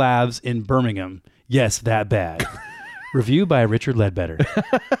public labs in Birmingham. Yes, that bad. Review by Richard Ledbetter.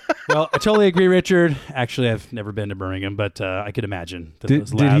 Well, I totally agree, Richard. Actually, I've never been to Birmingham, but I could imagine that those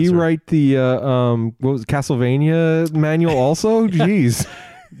Did labs he are- write the what was it, Castlevania manual also? Jeez.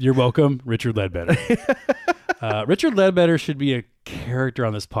 You're welcome, Richard Ledbetter. Richard Ledbetter should be a character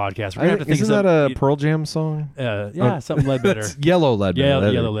on this podcast. We're gonna have to think Isn't of that a some- Pearl Jam song? something Ledbetter. It's Yellow Ledbetter. Yeah,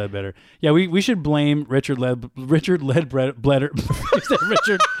 Yellow Ledbetter. Yeah, we should blame Richard Ledbetter.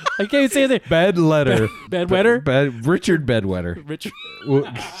 Richard. I can't even say anything. Bedletter. Bedwetter? Richard Bedwetter. Richard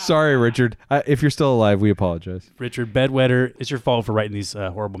Well, sorry, Richard. If you're still alive, we apologize. Bedwetter. It's your fault for writing these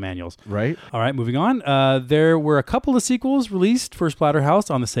horrible manuals. Right? All right, moving on. There were a couple of sequels released for Splatterhouse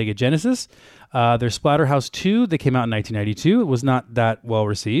on the Sega Genesis. There's Splatterhouse 2 that came out in 1992. It was not that well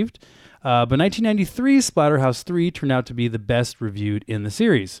received. But 1993, Splatterhouse 3 turned out to be the best reviewed in the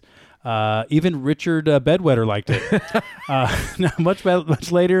series. Even Richard Bedwetter liked it. Now,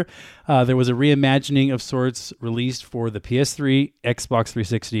 much later, there was a reimagining of sorts released for the PS3, Xbox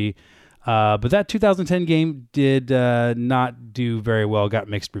 360. But that 2010 game did not do very well, got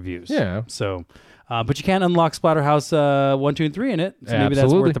mixed reviews. Yeah. So, but you can unlock Splatterhouse 1, 2, and 3 in it. So maybe that's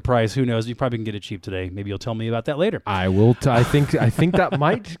Absolutely. worth the price. Who knows? You probably can get it cheap today. Maybe you'll tell me about that later. I will. I think that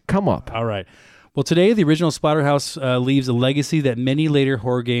might come up. All right. Well, today, the original Splatterhouse leaves a legacy that many later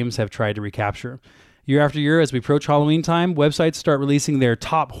horror games have tried to recapture. Year after year, as we approach Halloween time, websites start releasing their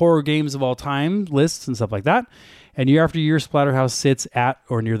top horror games of all time lists and stuff like that. And year after year, Splatterhouse sits at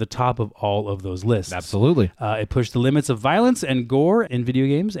or near the top of all of those lists. Absolutely. It pushed the limits of violence and gore in video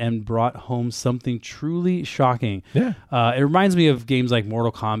games and brought home something truly shocking. Yeah. It reminds me of games like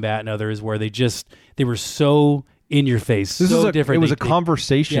Mortal Kombat and others where they were so in your face, This so is different. It was They- a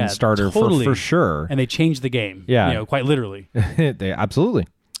conversation yeah, starter totally. for sure. and they changed the game. Yeah. Quite literally. Absolutely.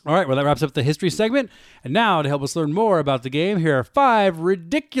 All right, well, that wraps up the history segment. And now, to help us learn more about the game, here are 5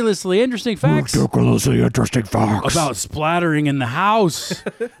 ridiculously interesting facts Ridiculously interesting facts. about splattering in the house.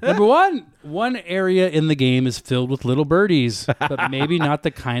 Number 1, one area in the game is filled with little birdies, but maybe not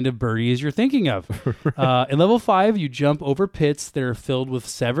the kind of birdies you're thinking of. In level 5, you jump over pits that are filled with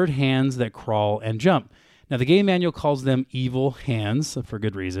severed hands that crawl and jump. Now, the game manual calls them evil hands, for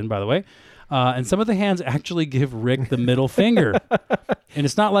good reason, by the way. And some of the hands actually give Rick the middle finger. And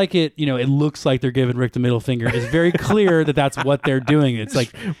it's not like it looks like they're giving Rick the middle finger. It's very clear that that's what they're doing. It's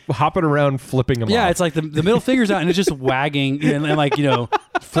like, hopping around, flipping them yeah, off. it's like the middle finger's out and it's just wagging and like,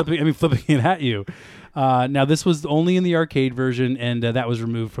 flipping it at you. Now, this was only in the arcade version, and that was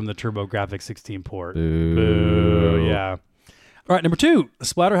removed from the TurboGrafx 16 port. Boo. Yeah. All right, number 2,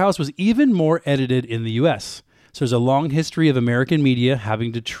 Splatterhouse was even more edited in the U.S. So there's a long history of American media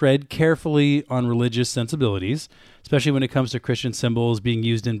having to tread carefully on religious sensibilities, especially when it comes to Christian symbols being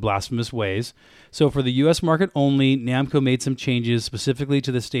used in blasphemous ways. So for the U.S. market only, Namco made some changes specifically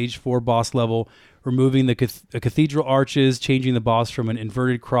to the Stage 4 boss level, removing the cathedral arches, changing the boss from an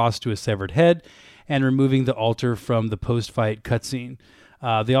inverted cross to a severed head, and removing the altar from the post-fight cutscene.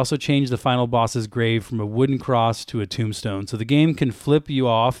 They also changed the final boss's grave from a wooden cross to a tombstone. So the game can flip you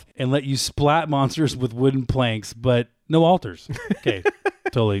off and let you splat monsters with wooden planks, but no altars. Okay,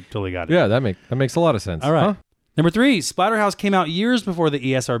 totally got it. Yeah, that makes a lot of sense. All right. Huh? Number 3, Splatterhouse came out years before the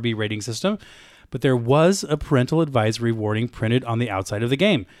ESRB rating system, but there was a parental advisory warning printed on the outside of the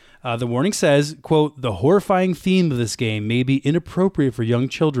game. The warning says, quote, "The horrifying theme of this game may be inappropriate for young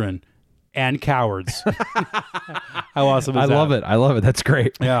children and cowards." How awesome is that? I love it. That's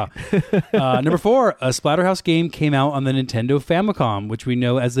great. Yeah. Number 4, a Splatterhouse game came out on the Nintendo Famicom, which we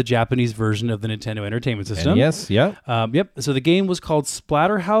know as the Japanese version of the Nintendo Entertainment System. Yes, yeah. Yep. So the game was called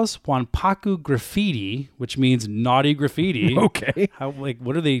Splatterhouse Wanpaku Graffiti, which means naughty graffiti. Okay.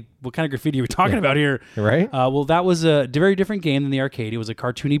 What kind of graffiti are we talking about here? Right. Well, that was a very different game than the arcade. It was a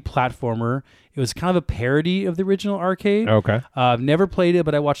cartoony platformer. It was kind of a parody of the original arcade. Okay. I've never played it,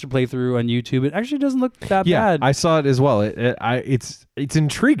 but I watched a playthrough on YouTube. It actually doesn't look that Yeah, bad. I saw it as well. It's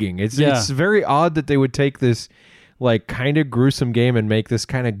intriguing. It's very odd that they would take this like kind of gruesome game and make this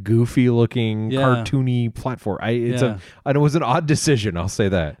kind of goofy looking cartoony platform. It was an odd decision. I'll say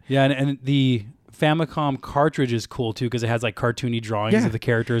that. Yeah, and the Famicom cartridge is cool too because it has like cartoony drawings of the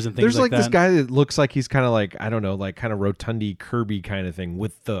characters and things There's like that. There's this guy that looks like he's kind of like, I don't know, like kind of rotundy Kirby kind of thing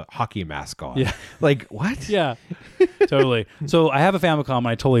with the hockey mask on. Yeah. Like, what? Yeah, totally. So I have a Famicom and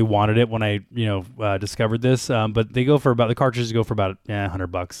I totally wanted it when I, discovered this. But the cartridges go for about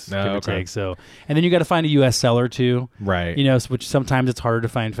 $100 give or take. So, and then you got to find a US seller too. Right. Which sometimes it's harder to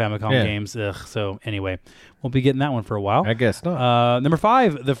find Famicom games. So anyway, won't be getting that one for a while. I guess not. Number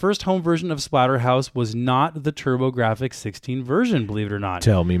 5, the first home version of Splatterhouse was not the TurboGrafx 16 version, believe it or not.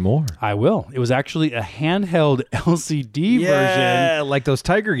 Tell me more. I will. It was actually a handheld LCD version. Yeah, like those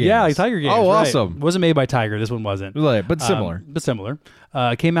Tiger games. Yeah, like Tiger games. Oh, right. awesome. It wasn't made by Tiger. This one wasn't. But similar.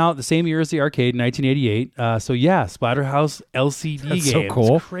 Came out the same year as the arcade in 1988. Splatterhouse LCD That's game. so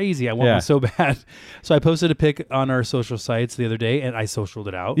cool. It's crazy. I want one so bad. So I posted a pic on our social sites the other day, and I socialed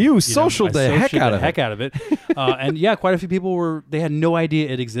it out. You socialed the heck out of it. And quite a few people they had no idea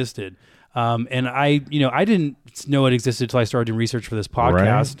it existed. And I didn't know it existed until I started doing research for this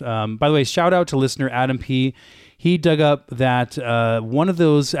podcast. Right. By the way, shout out to listener Adam P. He dug up that one of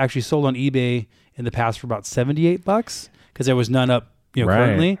those actually sold on eBay in the past for about $78 because there was none up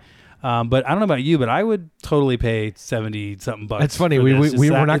currently. But I don't know about you, but I would totally pay 70 something bucks. It's funny.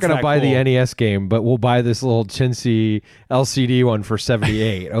 We're not going to buy the NES game, but we'll buy this little chintzy LCD one for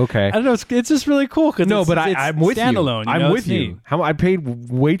 78. Okay. I don't know. It's just really cool because I'm with standalone. You. I'm with you. I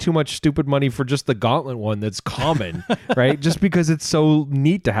paid way too much stupid money for just the Gauntlet one that's common, right? Just because it's so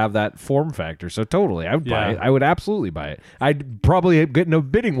neat to have that form factor. So totally, I would buy it. I would absolutely buy it. I'd probably get in a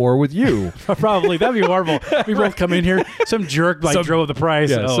bidding war with you. Probably. That'd be horrible. We both come in here. Some jerk drove up the price.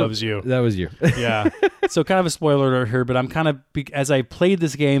 It was you. That was you. Yeah. So kind of a spoiler alert here, but I'm kind of, as I played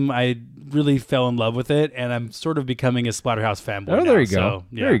this game, I really fell in love with it, and I'm sort of becoming a Splatterhouse fanboy now. There you go. So,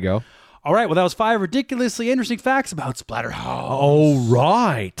 There you go. All right. Well, that was 5 ridiculously interesting facts about Splatterhouse.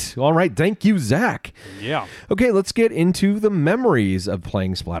 All right. Thank you, Zach. Yeah. Okay, let's get into the memories of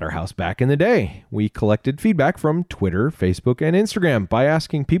playing Splatterhouse back in the day. We collected feedback from Twitter, Facebook, and Instagram by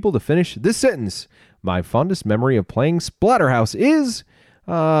asking people to finish this sentence. My fondest memory of playing Splatterhouse is...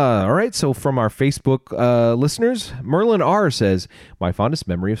 all right, so from our Facebook listeners, Merlin R says, my fondest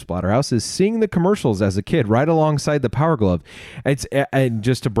memory of Splatterhouse is seeing the commercials as a kid right alongside the Power Glove. And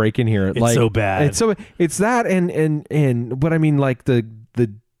just to break in here, it's so bad. It's that but I mean like the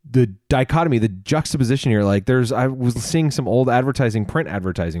dichotomy, the juxtaposition here. Like I was seeing some old print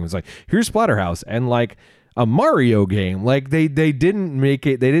advertising. It was like, here's Splatterhouse, and like a Mario game. Like they didn't make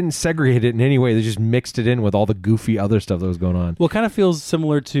it, they didn't segregate it in any way. They just mixed it in with all the goofy other stuff that was going on. Well, it kind of feels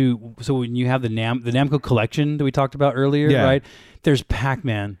similar to, so when you have the Namco collection that we talked about earlier, right? There's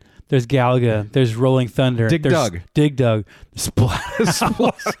Pac-Man, there's Galaga, there's Rolling Thunder, Dig Dug,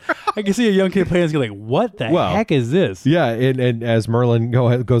 Splatterhouse. I can see a young kid playing this, like, what the heck is this? Yeah, and as Merlin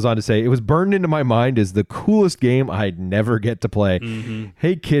goes on to say, it was burned into my mind as the coolest game I'd never get to play. Mm-hmm.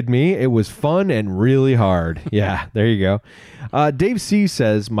 Hey, kid me, it was fun and really hard. Yeah, there you go. Dave C.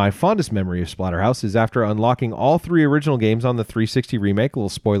 says, my fondest memory of Splatterhouse is after unlocking all 3 original games on the 360 remake. A little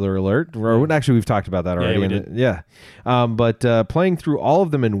spoiler alert. Actually, we've talked about that already. But playing through all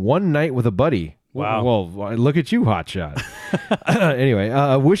of them in one night with a buddy. Wow. Well, look at you, hotshot.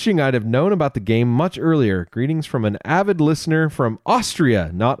 Anyway, wishing I'd have known about the game much earlier. Greetings from an avid listener from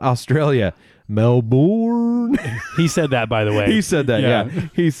Austria, not Australia. Melbourne. He said that, by the way. He said that, yeah.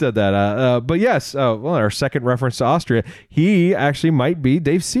 He said that. But yes, our second reference to Austria, he actually might be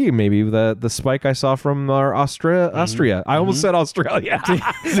Dave C., maybe the spike I saw from our Austria. I almost said Australia.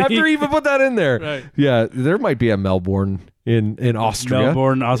 After even put that in there. Right. Yeah, there might be a Melbourne in Austria.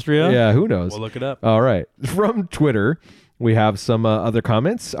 Melbourne, Austria? Yeah, who knows? We'll look it up. All right. From Twitter, we have some other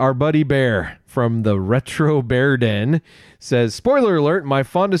comments. Our buddy Bear from the Retro Bear Den says, spoiler alert, my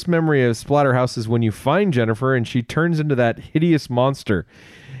fondest memory of Splatterhouse is when you find Jennifer and she turns into that hideous monster.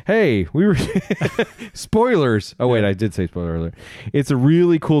 Hey, we were spoilers. Oh wait, I did say spoiler alert. It's a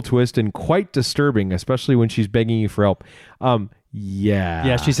really cool twist and quite disturbing, especially when she's begging you for help.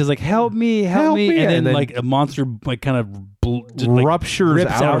 Yeah, she says like, "Help me, help me," and then like a monster like kind of just, like, ruptures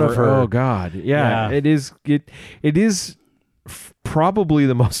rips out of her. Oh god, yeah. It is. It is probably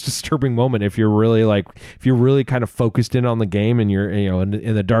the most disturbing moment if you're really kind of focused in on the game and you're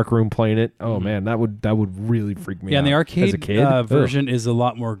in the dark room playing it. Oh man, that would really freak me out. Yeah, and the arcade as a kid. version is a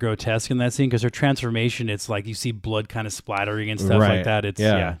lot more grotesque in that scene because her transformation, it's like you see blood kind of splattering and stuff like that. It's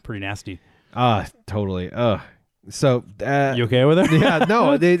pretty nasty. Totally. So you okay with it? Yeah,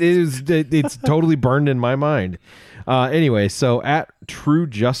 no, it's totally burned in my mind. Anyway, so at True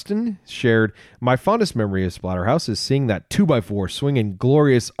Justin shared, my fondest memory of Splatterhouse is seeing that 2x4 swinging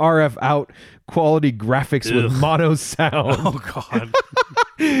glorious RF out quality graphics with mono sound. Oh god.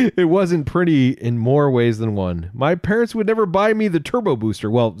 It wasn't pretty in more ways than one. My parents would never buy me the turbo booster.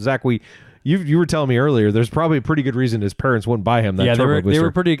 Well, Zach, you were telling me earlier, there's probably a pretty good reason his parents wouldn't buy him that turbo booster. They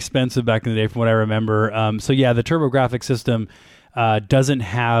were pretty expensive back in the day from what I remember. So yeah, the TurboGrafx system doesn't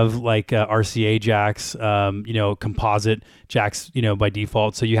have like RCA jacks, composite jacks, by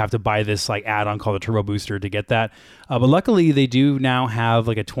default. So you have to buy this like add-on called a Turbo Booster to get that. But luckily they do now have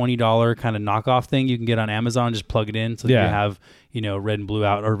like a $20 kind of knockoff thing you can get on Amazon. Just plug it in. So that you have, red and blue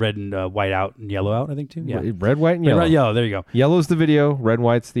out, or red and white out and yellow out, I think too. Yeah. Red, white, and yellow. Red, yellow. There you go. Yellow's the video. Red,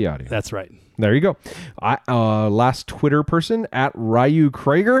 white's the audio. That's right. There you go. Last Twitter person at Ryu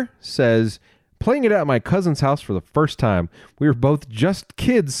Krager says, playing it at my cousin's house for the first time. We were both just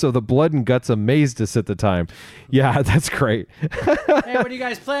kids, so the blood and guts amazed us at the time. Yeah, that's great. Hey, what are you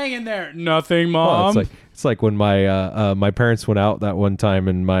guys playing in there? Nothing, Mom. Well, it's like when my parents went out that one time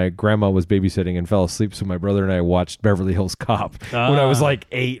and my grandma was babysitting and fell asleep, so my brother and I watched Beverly Hills Cop when I was like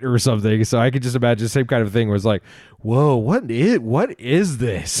 8 or something. So I could just imagine the same kind of thing where it's like, whoa, what is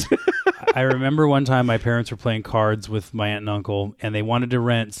this? I remember one time my parents were playing cards with my aunt and uncle, and they wanted to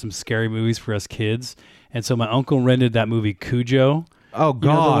rent some scary movies for us kids. And so my uncle rented that movie Cujo. Oh,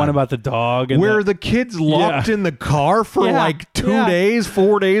 God. The one about the dog. And where the kids locked in the car for like 2 days,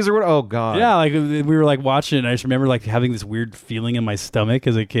 4 days or what? Oh, God. Yeah, like we were like watching it, and I just remember like having this weird feeling in my stomach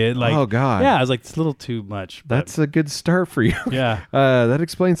as a kid. Like, oh, God. Yeah, I was like, it's a little too much. That's a good start for you. Yeah. That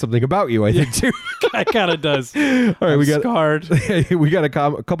explains something about you, I think, too. It kind of does. All right, we got scarred. We got a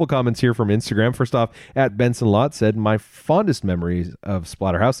couple comments here from Instagram. First off, at Benson Lott said, my fondest memories of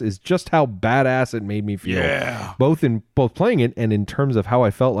Splatterhouse is just how badass it made me feel. Yeah. Both playing it and in terms of how I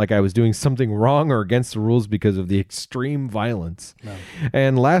felt like I was doing something wrong or against the rules because of the extreme violence. No.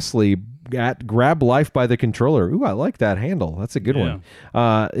 And lastly, at Grab Life by the Controller. Ooh, I like that handle. That's a good one.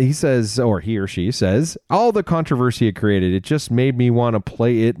 He says, or he or she says, all the controversy it created, it just made me want to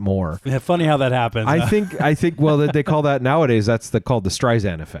play it more. Yeah, funny how that happens. I think. Well, they call that nowadays. That's called the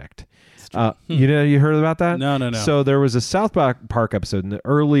Streisand effect. You heard about that? No. So there was a South Park episode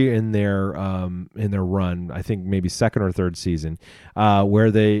early in their run, I think maybe second or third season,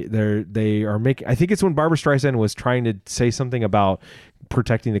 where they are making. I think it's when Barbra Streisand was trying to say something about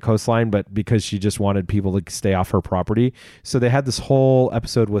protecting the coastline, but because she just wanted people to stay off her property. So they had this whole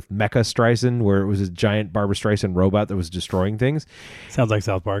episode with Mecha Streisand, where it was a giant Barbra Streisand robot that was destroying things. Sounds like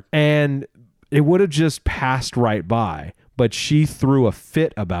South Park. And it would have just passed right by. But she threw a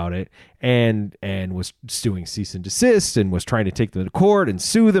fit about it and was doing cease and desist and was trying to take them to court and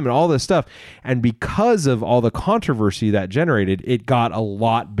sue them and all this stuff. And because of all the controversy that generated, it got a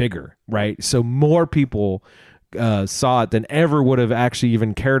lot bigger, right? So more people saw it than ever would have actually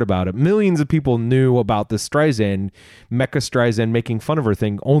even cared about it. Millions of people knew about the Mecha Streisand making fun of her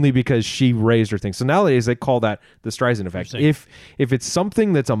thing only because she raised her thing. So nowadays they call that the Streisand effect. If it's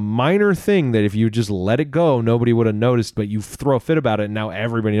something that's a minor thing that if you just let it go, nobody would have noticed, but you throw a fit about it and now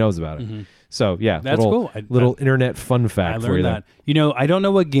everybody knows about it. Mm-hmm. So yeah, that's cool. Little internet fun fact. I learned that. I don't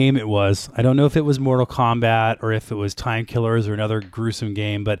know what game it was. I don't know if it was Mortal Kombat or if it was Time Killers or another gruesome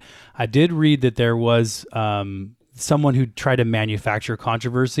game. But I did read that there was someone who tried to manufacture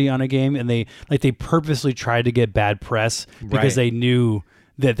controversy on a game, and they purposely tried to get bad press because they knew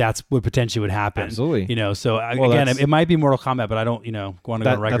that's what potentially would happen. Absolutely. So again, it might be Mortal Kombat, but I don't want to go on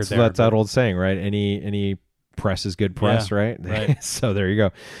record there. That's that old saying, right? Any press is good press, right? So there you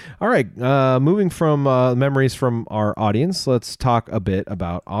go. All right, moving from memories from our audience, let's talk a bit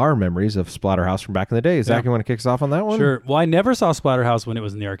about our memories of Splatterhouse from back in the day. Zach, you want to kick us off on that one? Sure. Well, I never saw Splatterhouse when it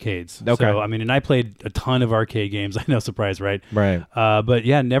was in the arcades. Okay. So, and I played a ton of arcade games. I know, surprise, right? Right. But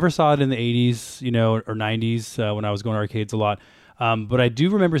yeah, never saw it in the 80s, or 90s when I was going to arcades a lot. But I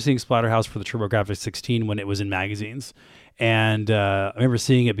do remember seeing Splatterhouse for the TurboGrafx 16 when it was in magazines. And I remember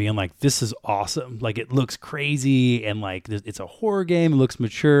seeing it being like, this is awesome. Like, it looks crazy, and like it's a horror game. It looks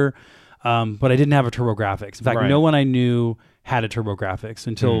mature. But I didn't have a TurboGrafx. In fact, no one I knew had a TurboGrafx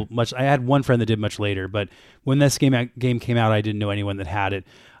until I had one friend that did much later. But when this game came out, I didn't know anyone that had it.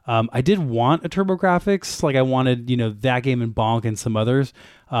 I did want a TurboGrafx. Like, I wanted, that game and Bonk and some others.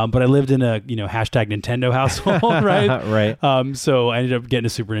 But I lived in a, hashtag Nintendo household, right? Right. So I ended up getting a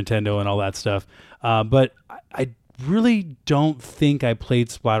Super Nintendo and all that stuff. But I really don't think I played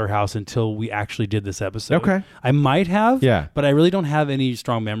Splatterhouse until we actually did this episode. Okay. I might have, Yeah. but I really don't have any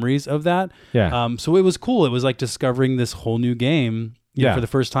strong memories of that. Yeah. So it was cool. It was like discovering this whole new game for the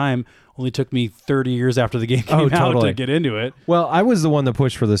first time. Only took me 30 years after the game came out to get into it. Well, I was the one that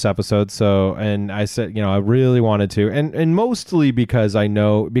pushed for this episode, and I said, I really wanted to, and mostly because I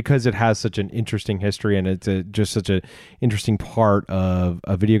know, because it has such an interesting history, and it's just such an interesting part of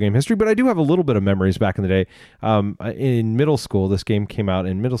a video game history. But I do have a little bit of memories back in the day. In middle school, this game came out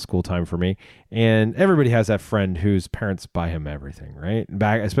in middle school time for me, and everybody has that friend whose parents buy him everything, right?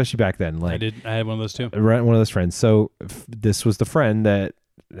 Especially back then. Like, I had one of those too. One of those friends. So this was the friend that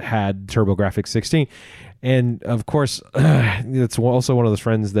had TurboGrafx 16, and of course it's also one of those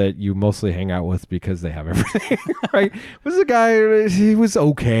friends that you mostly hang out with because they have everything. Right? Was a guy, he was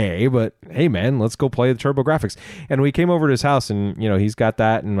okay, but hey man, let's go play the TurboGrafx. And we came over to his house, and he's got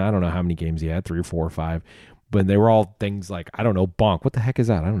that, and I don't know how many games he had, 3 or 4 or 5, but they were all things like, I don't know, Bonk. What the heck is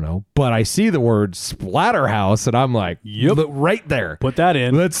that? I don't know. But I see the word Splatterhouse, and I'm like, yep, right there. Put that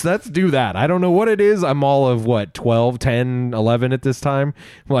in. Let's do that. I don't know what it is. I'm all of 12, 10, 11 at this time.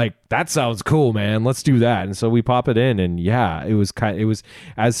 I'm like, that sounds cool, man. Let's do that. And so we pop it in, and yeah, it was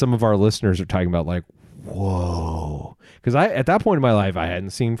as some of our listeners are talking about, like, whoa. Because at that point in my life, I hadn't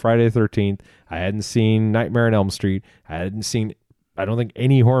seen Friday the 13th. I hadn't seen Nightmare on Elm Street. I hadn't seen, I don't think,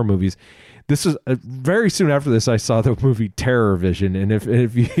 any horror movies. This was very soon after this. I saw the movie Terror Vision, and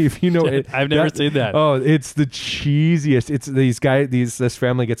if you know it, I've never seen that. Oh, it's the cheesiest. It's this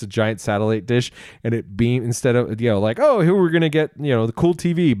family gets a giant satellite dish, and it beam instead of like, oh, here we're gonna get the cool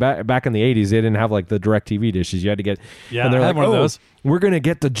TV back in the 80s. They didn't have like the direct TV dishes. You had to get and they're like, one of those. We're gonna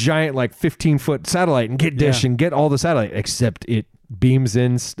get the giant like 15-foot satellite and get dish and get all the satellite, except it beams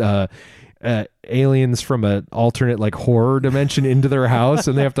in aliens from an alternate like horror dimension into their house,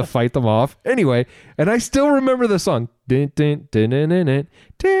 and they have to fight them off. Anyway, and I still remember the song. Din, din, din, din, din, din,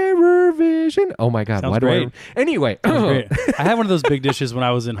 Terror Vision. Oh my God. Sounds why great. do I? Anyway. Great. I had one of those big dishes when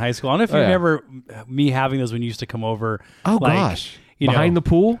I was in high school. I don't know if you remember me having those when you used to come over. Oh gosh. Behind the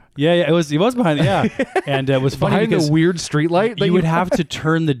pool? Yeah, it was behind. Yeah, and it was funny behind because the weird streetlight. You would have to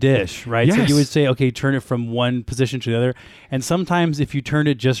turn the dish, right? Yes. So you would say, okay, turn it from one position to the other, and sometimes if you turned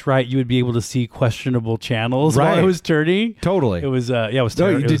it just right, you would be able to see questionable channels while it was turning. Totally. It was it was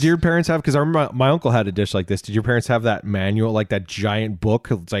terrible. Did your parents have? Because I remember my uncle had a dish like this. Did your parents have that manual, like that giant book?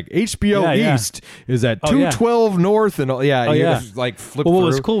 It's like HBO East is at 212 North, and like flip. Well, through. what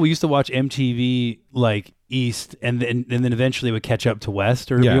was cool? We used to watch MTV like East, and then eventually it would catch up to West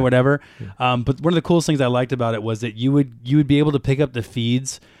or whatever. Yeah. But one of the coolest things I liked about it was that you would be able to pick up the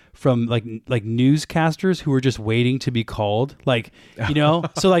feeds from like newscasters who were just waiting to be called, like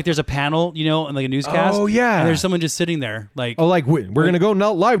so like there's a panel and like a newscast, and there's someone just sitting there like we're gonna go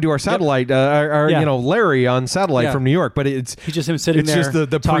live to our satellite Larry on satellite from New York, but he's just him sitting there. It's just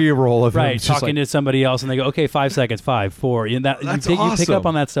the pre-roll of him talking to somebody else, and they go, okay, 5 seconds, 5, 4, and that's you awesome. pick up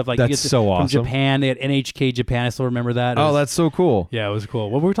on that stuff. Like that's so awesome. From Japan, they had NHK Japan. I still remember that. That's so cool. Yeah, it was cool.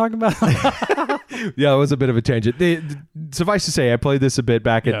 What were we talking about? Yeah, it was a bit of a tangent. Suffice to say, I played this a bit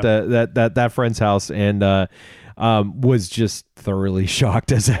back at that friend's house, and was just thoroughly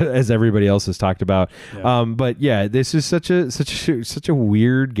shocked as everybody else has talked about. Yeah. But yeah, this is such a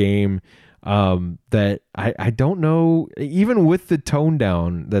weird game that I don't know. Even with the tone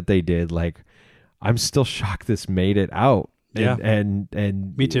down that they did, like, I'm still shocked this made it out. Yeah,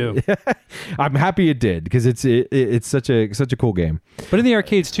 and me too. I'm happy it did, because it's such a cool game. But in the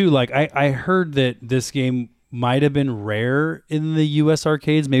arcades too, like I heard that this game might have been rare in the U.S.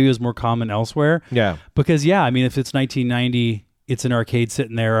 arcades. Maybe it was more common elsewhere. Yeah, because I mean, if it's 1990, it's an arcade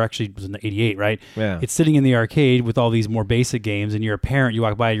sitting there. Or actually, it was in 88, right? Yeah, it's sitting in the arcade with all these more basic games, and you're a parent. You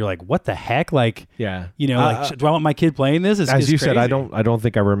walk by, you're like, "What the heck?" Like, do I want my kid playing this? As you said, I don't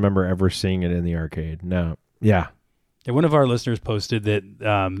think I remember ever seeing it in the arcade. No, yeah. Yeah, one of our listeners posted that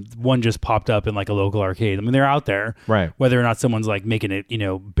one just popped up in like a local arcade. I mean, they're out there, Right. Whether or not someone's like making it,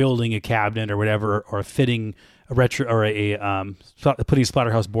 building a cabinet or whatever, or fitting a retro or putting a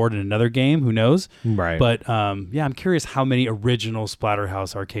Splatterhouse board in another game. Who knows? Right. But I'm curious how many original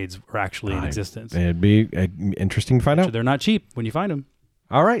Splatterhouse arcades are actually in existence. It'd be interesting to find out. They're not cheap when you find them.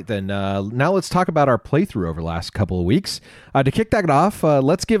 All right, then. Now let's talk about our playthrough over the last couple of weeks. To kick that off,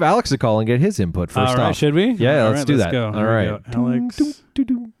 let's give Alex a call and get his input first All right, off. should we? Yeah, All let's right, do let's that. go. All Here we right. go. Alex,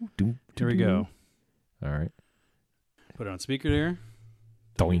 here we Here go. All right. Put it on speaker there.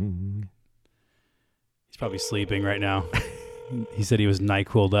 Doing. He's probably sleeping right now. He said he was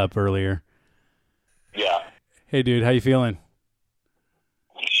NyQuil'd up earlier. Yeah. Hey, dude, how you feeling?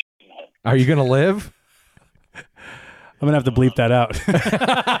 Are you going to live? I'm going to have to bleep that out.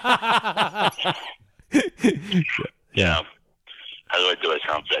 Yeah. How do I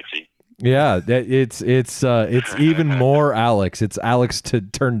sound sexy? Yeah, it's even more Alex. It's Alex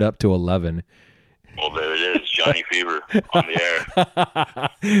turned up to 11. Well, there it is, Johnny Fever on the air.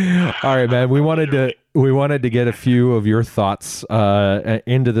 All right, man. We wanted to get a few of your thoughts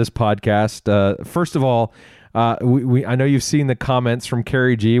into this podcast. First of all, I know you've seen the comments from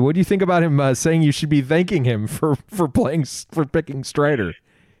Kerry G. What do you think about him saying you should be thanking him for picking Strider?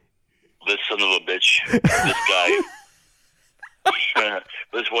 This son of a bitch, this guy.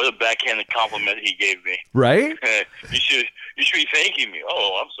 What a backhanded compliment he gave me. Right? You should be thanking me.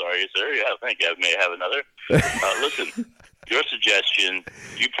 Oh, I'm sorry, sir. Yeah, thank you. I may have another. Listen, your suggestion.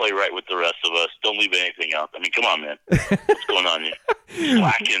 You play right with the rest of us. Don't leave anything out. I mean, come on, man. What's going on here?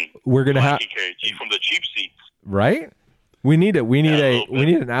 Slacking. We're gonna have Kerry G from the cheap seats. right. We need it. We need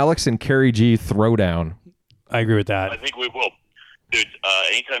an Alex and Kerry G throwdown. I agree with that. I think we will. Dude,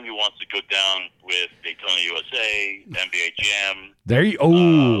 anytime he wants to go down with Daytona USA, NBA Jam. There you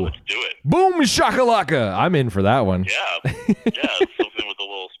let's do it. Boom shakalaka. I'm in for that one. Yeah. Something with a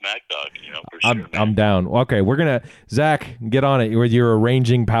little smack dog, for sure. I'm down. Okay, we're gonna Zach, get on it with your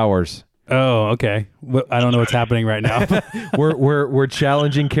arranging powers. Oh, okay. Well, I don't know what's happening right now. we're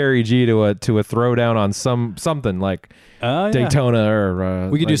challenging Kerry G to a throwdown on something like Daytona or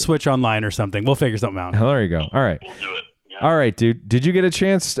we could do Switch Online or something. We'll figure something out. Oh, there you go. All right. We'll do it. Yeah. All right, dude. Did you get a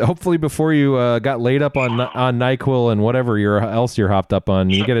chance? Hopefully, before you got laid up on NyQuil and whatever else you're hopped up on,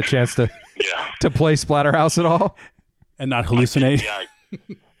 you get a chance to play Splatterhouse at all and not hallucinate.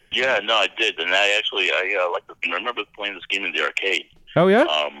 Yeah, no, I did, and I remember playing this game in the arcade. Oh yeah.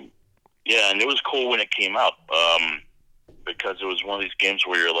 Yeah, and it was cool when it came out because it was one of these games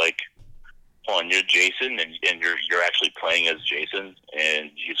where you're like, hold on, you're Jason, and you're actually playing as Jason,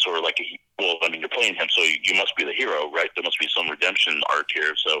 and he's sort of like you're playing him, so you must be the hero, right? There must be some redemption arc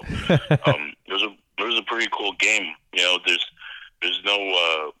here. So it was a pretty cool game. There's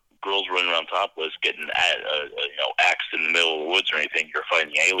no girls running around topless getting axed in the middle of the woods or anything. You're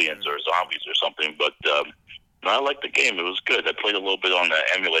fighting aliens or zombies or something. But I liked the game. It was good. I played a little bit on the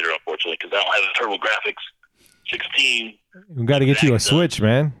emulator, unfortunately, because I don't have the TurboGrafx 16. We got to get you a Switch,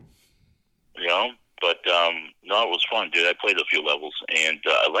 man. But no, it was fun, dude. I played a few levels, and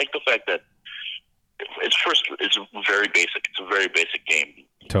I like the fact that it's very basic. It's a very basic game.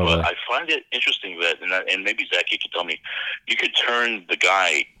 Totally. But I find it interesting that, and maybe Zach, you could tell me, you could turn the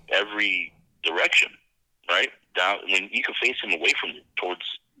guy every direction, right? Down. I mean, you can face him away from towards.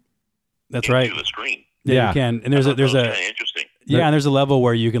 That's right. The screen. Yeah, you can. And there's a interesting. Yeah, and there's a level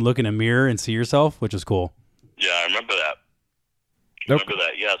where you can look in a mirror and see yourself, which is cool. Yeah, I remember that. Yeah,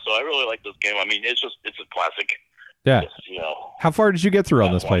 so I really like this game. I mean, it's a classic. Yeah. It's, How far did you get through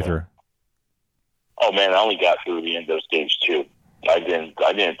on this playthrough? Oh man, I only got through the end of stage 2. I didn't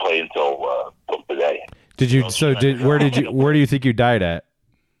play until today. Did you? Where do you think you died at?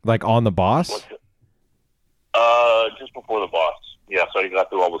 Like on the boss? Just before the boss. Yeah, so I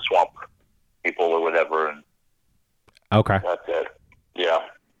got through all the swamp people or whatever, and okay, that's it. Yeah.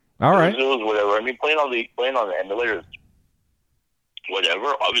 All right. It was whatever. I mean, playing on the emulator is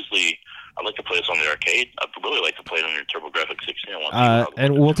whatever. Obviously, I'd like to play this on the arcade. I'd really like to play it on your TurboGrafx 16.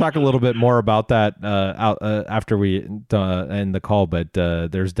 And we'll talk a little bit more about that after we end the call. But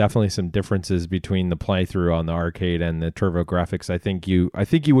there's definitely some differences between the playthrough on the arcade and the TurboGrafx. I think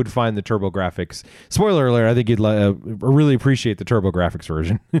you would find the TurboGrafx. Spoiler alert! I think you'd really appreciate the TurboGrafx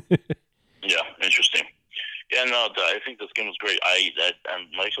version. Yeah, interesting. Yeah, no, I think this game was great. I'm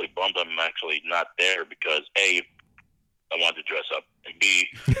actually bummed I'm actually not there because A, I wanted to dress up, and B,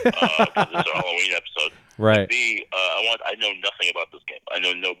 because it's a Halloween episode. Right. And B, I know nothing about this game. I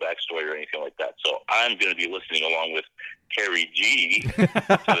know no backstory or anything like that. So I'm going to be listening along with Kerry G to this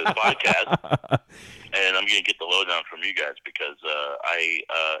podcast, and I'm going to get the lowdown from you guys because I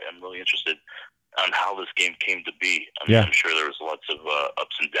am really interested. how this game came to be. I mean, Yeah. I'm sure there was lots of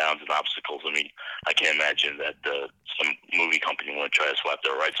ups and downs and obstacles. I mean, I can't imagine that some movie company want to try to swap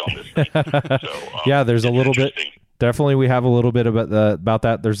their rights on this thing. So, Yeah, there's a it's little bit. interesting. Definitely, we have a little bit about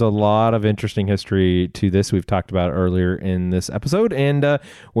that. There's a lot of interesting history to this. We've talked about earlier in this episode, and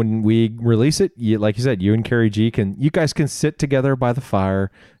when we release it, like you said, you and Carrie G you guys can sit together by the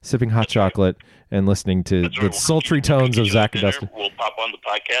fire, sipping hot chocolate and listening to That's the right. sultry We'll tones get of you Zach a and dinner, Dustin. We'll pop on the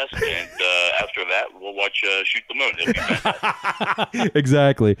podcast, and after that, we'll watch Shoot the Moon. It'll be fantastic.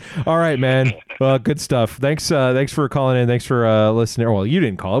 Exactly. All right, man. Well, good stuff. Thanks for calling in. Thanks for listening. Well, you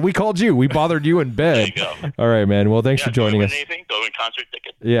didn't call it. We called you. We bothered you in bed. There you go. All right, man. Well, thanks for Do I joining win us. anything? Do I win concert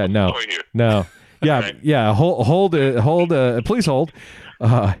ticket? Yeah, no. Over here. No. Yeah, All right. yeah. Hold. Please hold.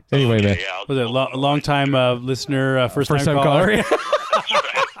 Anyway, Okay, man. yeah, I'll- Was it a long time listener, first First time time caller? caller. That's right.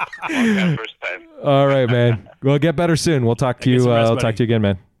 Long time, first time. All right, man. Well, get better soon. We'll talk to Get you. some rest, I'll buddy. talk to you again,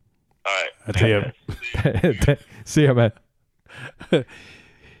 man. All right. I tell you, See you, man.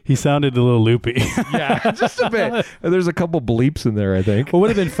 he sounded a little loopy. Yeah, just a bit. There's a couple bleeps in there, I think. What would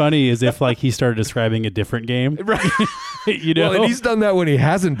have been funny is if like he started describing a different game. Right. You know, Well, and he's done that when he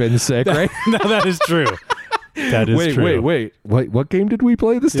hasn't been sick, right? no, that is true. That is true. Wait. What game did we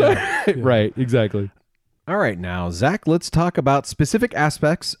play this time? Right, exactly. All right, now Zach, let's talk about specific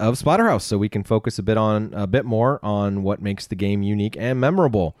aspects of Splatterhouse, so we can focus a bit more on what makes the game unique and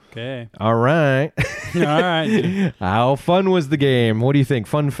memorable. Okay. All right. All right. How fun was the game? What do you think?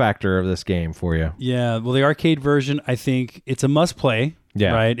 Fun factor of this game for you? Yeah. Well, the arcade version, I think it's a must play.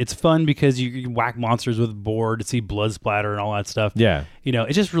 Yeah. Right. It's fun because you whack monsters with a board to see blood splatter and all that stuff. Yeah. You know,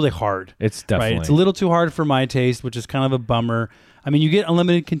 it's just really hard. It's definitely. Right. It's a little too hard for my taste, which is kind of a bummer. I mean, you get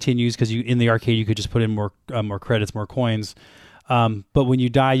unlimited continues because in the arcade you could just put in more credits, more coins. But when you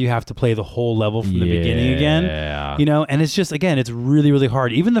die, you have to play the whole level from the beginning again. Yeah. You know, and it's just, again, it's really, really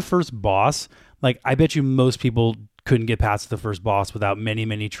hard. Even the first boss, like I bet you most people couldn't get past the first boss without many,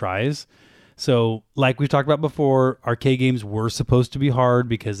 many tries. So like we've talked about before, arcade games were supposed to be hard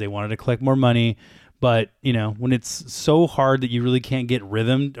because they wanted to collect more money. But, you know, when it's so hard that you really can't get a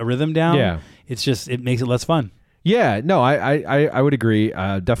rhythm down, Yeah. it makes it less fun. Yeah, no, I would agree.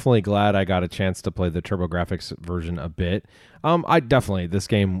 Definitely glad I got a chance to play the TurboGrafx version a bit. This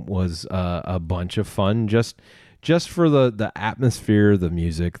game was a bunch of fun. Just for the atmosphere, the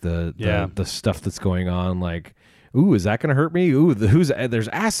music, the stuff that's going on. Like, ooh, is that going to hurt me? Ooh, there's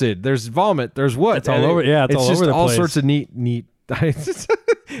acid, there's vomit, there's what? It's all over. Yeah, it's all just over the all place. sorts of neat.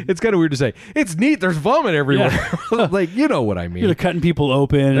 It's kind of weird to say. It's neat. There's vomit everywhere. Like, you know what I mean. You're cutting people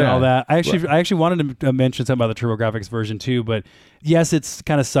open and Yeah. all that. I actually wanted to mention something about the TurboGrafx version too, but yes, it's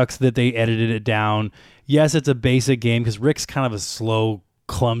kind of sucks that they edited it down. Yes, it's a basic game because Rick's kind of a slow,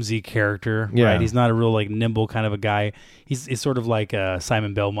 clumsy character. Yeah. Right? He's not a real like nimble kind of a guy. He's sort of like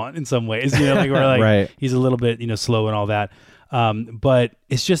Simon Belmont in some ways. You know, like where like Right. he's a little bit slow and all that. But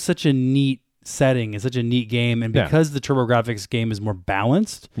it's just such a neat setting. It's such a neat game, and Yeah. because the TurboGrafx game is more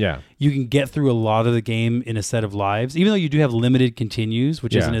balanced, Yeah. you can get through a lot of the game in a set of lives, even though you do have limited continues,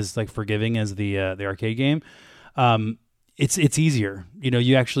 which Yeah. isn't as like forgiving as the arcade game. It's easier. You know,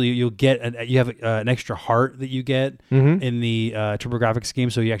 you'll get you have an extra heart that you get in the TurboGrafx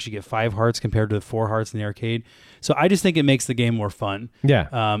game, so you actually get 5 hearts compared to the 4 hearts in the arcade. So I just think it makes the game more fun.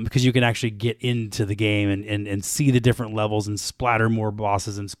 Yeah. Because you can actually get into the game and see the different levels and splatter more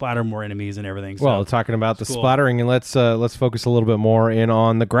bosses and splatter more enemies and everything. So, Well, talking about the cool. splattering, and let's focus a little bit more in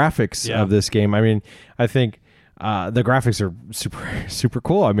on the graphics Yeah. of this game. I mean, I think the graphics are super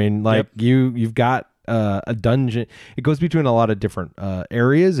cool. I mean, like you've got a dungeon. It goes between a lot of different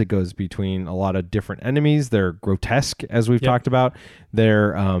areas. It goes between a lot of different enemies. They're grotesque, as we've talked about.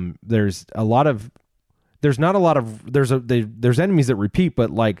 There's enemies that repeat, but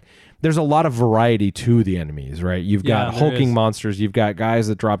like there's a lot of variety to the enemies, right? You've got there hulking is. monsters, you've got guys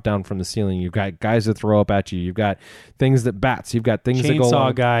that drop down from the ceiling, you've got guys that throw up at you, you've got things that bats, you've got things that go chainsaw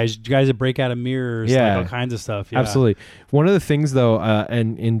along. guys that break out of mirrors, Yeah. like all kinds of stuff. Yeah. Absolutely. One of the things, though,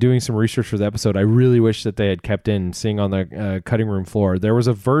 and in doing some research for the episode, I really wish that they had kept in seeing on the cutting room floor. There was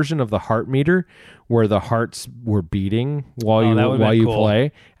a version of the heart meter where the hearts were beating while that would've been you cool.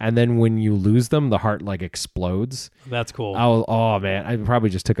 play, and then when you lose them, the heart like explodes. That's cool. Oh man, I probably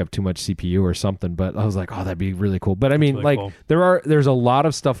just took up too much CPU or something, but I was like, oh, that'd be really cool. But I mean, really like cool. there's a lot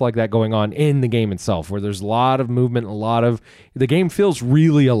of stuff like that going on in the game itself, where there's a lot of movement, the game feels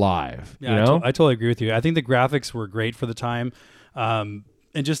really alive. Yeah, you know? I totally agree with you. I think the graphics were great for the time, and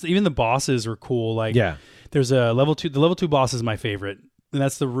just even the bosses were cool. Like, Yeah. there's a level 2. The level 2 boss is my favorite. And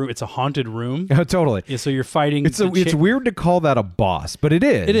that's the room. It's a haunted room. Totally. Yeah, so you're fighting. It's weird to call that a boss, but it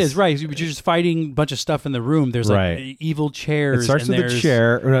is. It is, right. You're just fighting a bunch of stuff in the room. There's like evil chairs. It starts with a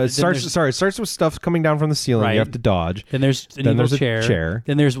chair. It starts with stuff coming down from the ceiling. Right. You have to dodge. Then there's an evil chair.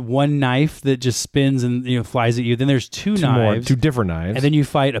 Then there's one knife that just spins and flies at you. Then there's two knives. Two different knives. And then you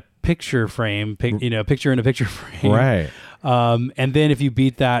fight a picture frame, picture in a picture frame. Right. And then if you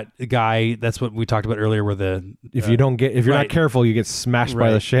beat that guy, that's what we talked about earlier, where if you're not careful, you get smashed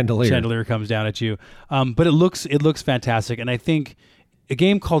by the chandelier. Chandelier comes down at you. But it looks fantastic, and I think a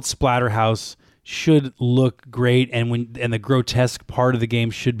game called Splatterhouse should look great, and the grotesque part of the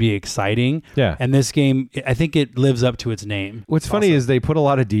game should be exciting. Yeah. And this game, I think it lives up to its name. What's funny is they put a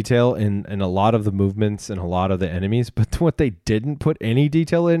lot of detail in a lot of the movements and a lot of the enemies, but what they didn't put any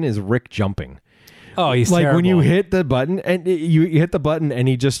detail in is Rick jumping. Oh, he's like terrible. When you hit the button and you hit the button and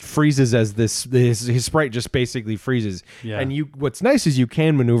he just freezes as his sprite just basically freezes. Yeah. And what's nice is you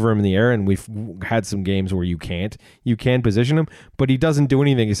can maneuver him in the air, and we've had some games where you can't. You can position him, but he doesn't do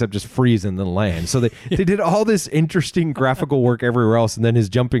anything except just freeze and then land. So they did all this interesting graphical work everywhere else, and then his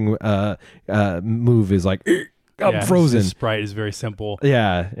jumping move is like I'm frozen. His sprite is very simple.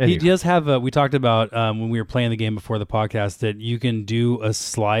 Yeah. Anyway. He does have we talked about when we were playing the game before the podcast that you can do a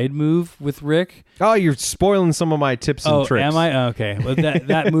slide move with Rick. Oh, you're spoiling some of my tips and tricks. Am I? Okay. Well,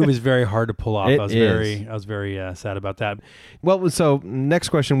 that move is very hard to pull off. I was very sad about that. Well, so next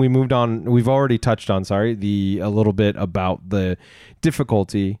question, we moved on. We've already touched on, a little bit about the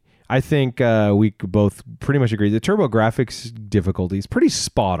difficulty. I think we could both pretty much agree. The TurboGrafx difficulty is pretty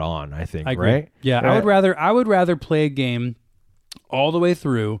spot on, I think, right? Yeah, right? I would rather play a game all the way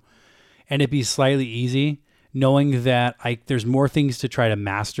through and it be slightly easy, knowing that there's more things to try to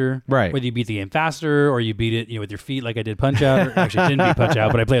master. Right. Whether you beat the game faster or you beat it with your feet like I did Punch-Out. Or actually, I didn't beat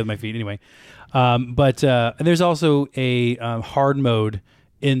Punch-Out, but I played with my feet anyway. But there's also a hard mode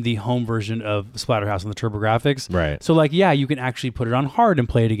in the home version of Splatterhouse on the TurboGrafx. Right. So you can actually put it on hard and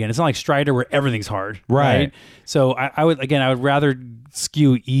play it again. It's not like Strider where everything's hard. Right. So I would rather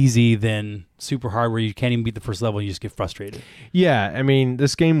skew easy than super hard where you can't even beat the first level and you just get frustrated. Yeah. I mean,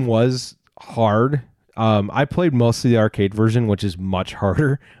 this game was hard. I played most of the arcade version, which is much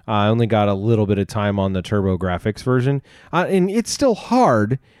harder. I only got a little bit of time on the TurboGrafx version. And it's still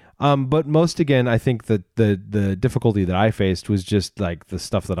hard. But most, again, I think that the difficulty that I faced was just like the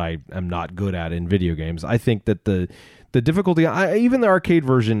stuff that I am not good at in video games. I think that the difficulty, even the arcade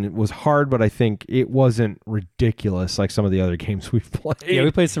version was hard, but I think it wasn't ridiculous like some of the other games we've played. Yeah, we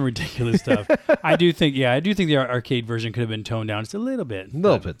played some ridiculous stuff. I do think the arcade version could have been toned down just a little bit.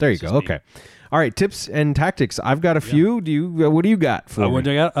 There you go. Okay. All right. Tips and tactics. I've got a few. What do you got for me? What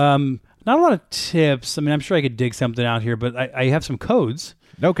do I got? Not a lot of tips. I mean, I'm sure I could dig something out here, but I have some codes.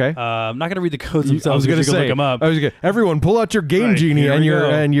 Okay. I'm not going to read the codes themselves. I was going to say, look them up. Everyone, pull out your Game Genie and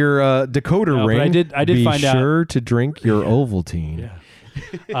your decoder ring. But I did find out. Be sure to drink your Ovaltine.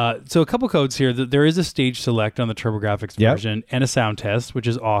 Yeah. So a couple codes here. There is a stage select on the TurboGrafx version and a sound test, which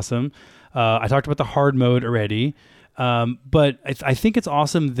is awesome. I talked about the hard mode already. But I think it's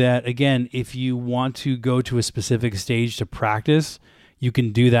awesome that, again, if you want to go to a specific stage to practice, you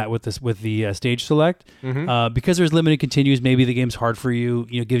can do that with the stage select. Because there's limited continues. Maybe the game's hard for you.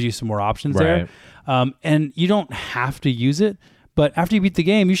 It gives you some more options there. And you don't have to use it. But after you beat the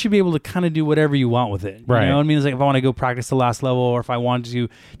game, you should be able to kind of do whatever you want with it. Right. You know what I mean? It's like if I want to go practice the last level, or if I want to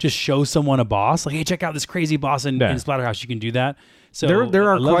just show someone a boss, like, hey, check out this crazy boss in Splatterhouse, you can do that. So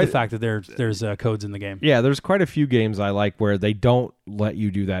I love the fact that there's codes in the game. Yeah, there's quite a few games I like where they don't let you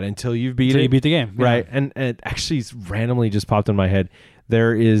do that until you've beat you beat the game. Right. And it actually randomly just popped in my head.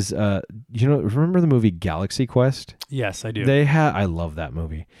 There is, remember the movie Galaxy Quest? Yes, I do. I love that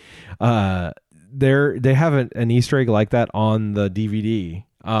movie. They have an Easter egg like that on the DVD,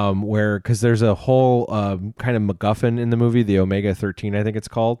 because there's a whole kind of MacGuffin in the movie, the Omega 13, I think it's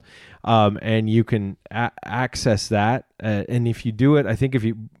called, and you can access that. And if you do it, I think if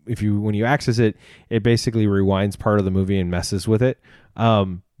you when you access it, it basically rewinds part of the movie and messes with it.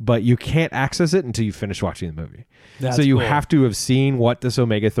 But you can't access it until you finish watching the movie. So you have to have seen what this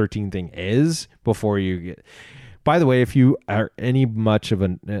Omega 13 thing is before you get. By the way, if you are any much of a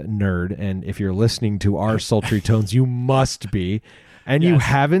nerd, and if you're listening to our sultry tones, you must be, and you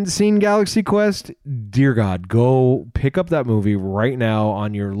haven't seen Galaxy Quest, dear God, go pick up that movie right now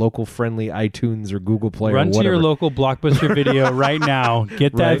on your local friendly iTunes or Google Play. Run or whatever. to your local Blockbuster Video right now.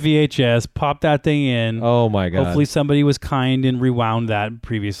 Get that VHS, pop that thing in. Oh my God. Hopefully somebody was kind and rewound that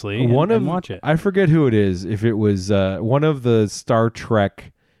previously and watch it. I forget who it is. If it was one of the Star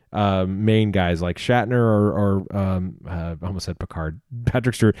Trek main guys like Shatner or I almost said Picard,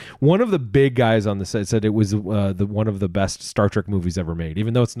 Patrick Stewart. One of the big guys on the set said it was one of the best Star Trek movies ever made,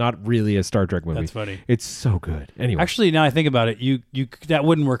 even though it's not really a Star Trek movie. That's funny. It's so good. Anyway, Actually, now I think about it, you that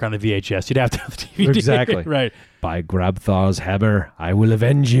wouldn't work on the VHS. You'd have to have the DVD. Exactly. Right. by Grabthar's hammer, I will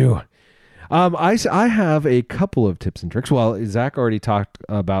avenge you. I have a couple of tips and tricks. Well, Zach already talked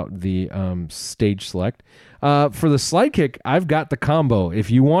about the stage select. For the slide kick, I've got the combo.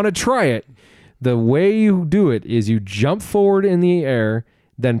 If you want to try it, the way you do it is you jump forward in the air,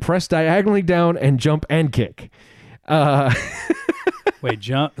 then press diagonally down and jump and kick. Wait,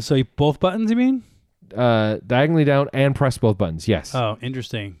 jump. So both buttons, you mean? Diagonally down and press both buttons. Yes. Oh,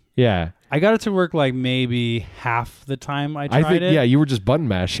 interesting. Yeah. I got it to work like maybe half the time I tried I think, it. yeah, you were just button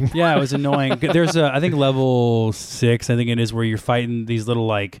mashing. Yeah, it was annoying. There's I think level 6, I think it is, where you're fighting these little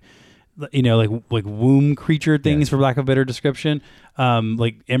like womb creature things, for lack of a better description,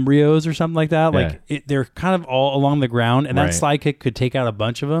 like embryos or something like that. Like they're kind of all along the ground, and that slide kick could take out a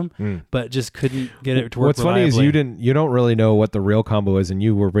bunch of them, but just couldn't get it to work. What's funny is you don't really know what the real combo is, and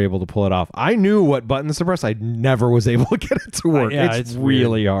you were able to pull it off. I knew what buttons to press. I never was able to get it to work. It's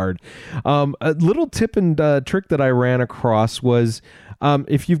really hard. A little tip and trick that I ran across was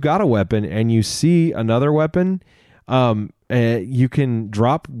if you've got a weapon and you see another weapon, you can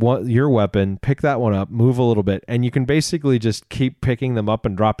drop your weapon, pick that one up, move a little bit, and you can basically just keep picking them up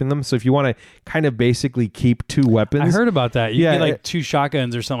and dropping them. So if you want to kind of basically keep two weapons. I heard about that. You get like 2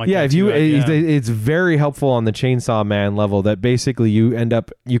 shotguns or something like that. It's very helpful on the Chainsaw Man level that basically you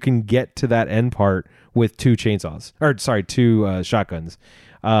can get to that end part with 2 shotguns.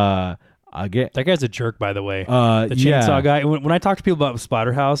 That guy's a jerk, by the way. The chainsaw guy. When I talk to people about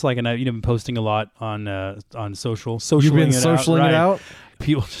Splatterhouse, like, and I've been posting a lot on social. You've been socialing it out.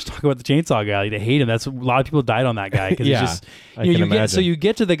 People just talk about the chainsaw guy. They hate him. That's a lot of people died on that guy because you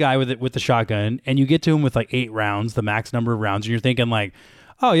get to the guy with the shotgun, and you get to him with like 8 rounds, the max number of rounds, and you're thinking like,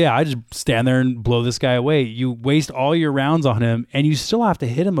 oh yeah, I just stand there and blow this guy away. You waste all your rounds on him, and you still have to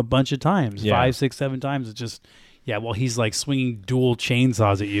hit him a bunch of times, 5, 6, 7 times. It's just. Yeah, well, he's like swinging dual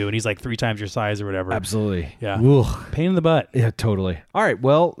chainsaws at you, and he's like 3 times your size or whatever. Absolutely. Yeah. Ugh. Pain in the butt. Yeah, totally. All right.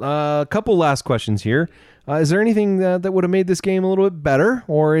 Well, a couple last questions here. Is there anything that would have made this game a little bit better,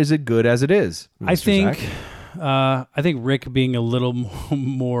 or is it good as it is? I think Rick being a little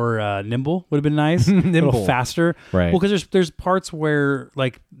more nimble would have been nice. A little faster. Right. Well, because there's parts where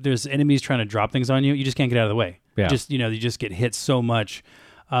like there's enemies trying to drop things on you. You just can't get out of the way. Yeah. You just get hit so much.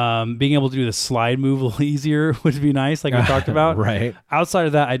 Being able to do the slide move a little easier would be nice, like we talked about. Right. Outside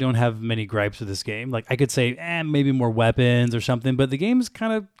of that, I don't have many gripes with this game. Like I could say, maybe more weapons or something, but the game is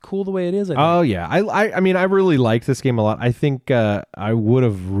kind of cool the way it is. I think. Oh yeah, I mean, I really like this game a lot. I think I would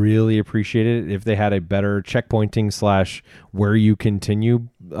have really appreciated it if they had a better checkpointing / where you continue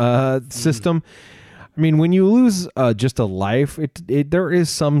system. I mean, when you lose just a life, there is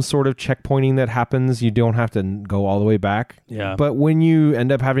some sort of checkpointing that happens. You don't have to go all the way back. Yeah. But when you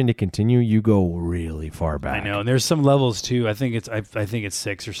end up having to continue, you go really far back. I know. And there's some levels too. I think it's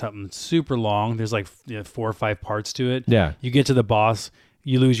 6 or something. It's super long. There's like 4 or 5 parts to it. Yeah. You get to the boss.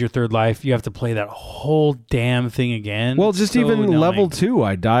 You lose your 3rd life. You have to play that whole damn thing again. Well, just even annoying. Level 2,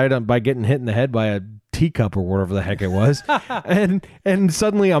 I died by getting hit in the head by a teacup or whatever the heck it was, and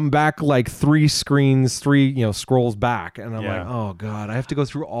suddenly I'm back like 3 screens, 3 scrolls back, and I'm like, oh god, I have to go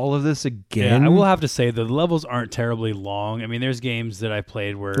through all of this again. Yeah, I will have to say the levels aren't terribly long. I mean, there's games that I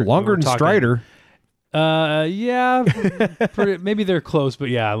played where longer than Strider. Yeah, maybe they're close, but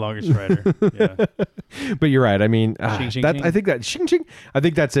yeah, longer Strider. Yeah. But you're right. I mean, I think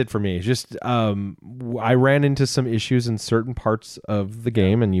that's it for me. Just I ran into some issues in certain parts of the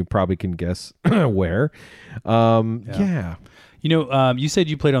game, and you probably can guess where. Yeah. You said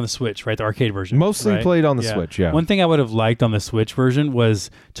you played on the Switch, right? The arcade version. Mostly played on the Switch, yeah. One thing I would have liked on the Switch version was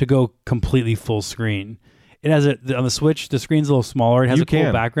to go completely full screen. It has on the Switch, the screen's a little smaller. It has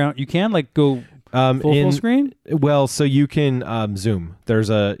cool background. You can go full screen? Well, so you can zoom. There's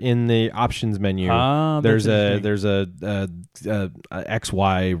in the options menu. There's a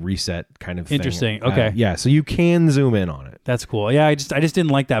XY reset kind of thing. Interesting. Okay. Yeah, so you can zoom in on it. That's cool. Yeah, I just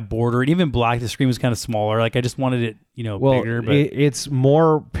didn't like that border. And even black, the screen was kind of smaller. Like I just wanted it, bigger. But it's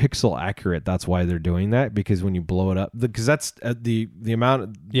more pixel accurate. That's why they're doing that, because when you blow it up, because that's the amount of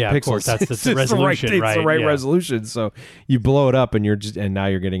pixels. Of course, that's the resolution, right? It's the right resolution. So you blow it up, and now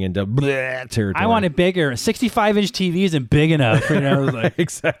you're getting into territory. I want it bigger. 65-inch TV isn't big enough.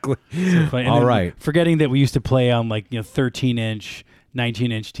 Exactly. So all right. Forgetting that we used to play on 13-inch.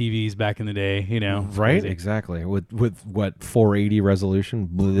 19-inch TVs back in the day, right? Crazy. Exactly. With what 480 resolution.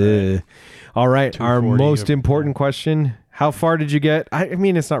 Bleh. All right. Our most important question: How far did you get? I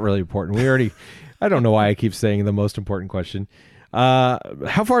mean, it's not really important. We already. I don't know why I keep saying the most important question. How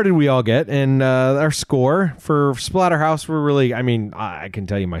far did we all get? And our score for Splatterhouse, we're really, I mean, I can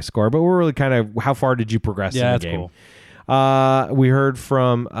tell you my score, but we're really kind of, how far did you progress in the game? Cool. We heard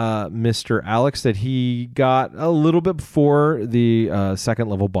from Mr. Alex that he got a little bit before the second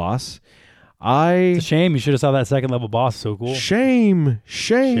level boss. It's a shame. You should have saw that second level boss. So cool. Shame.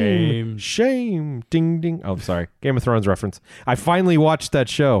 Ding, ding. Oh, sorry. Game of Thrones reference. I finally watched that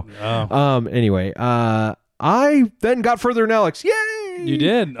show. Oh. Anyway, I then got further than Alex. Yay! You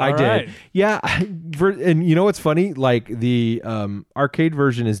did? I did. Yeah. And you know what's funny? Like the arcade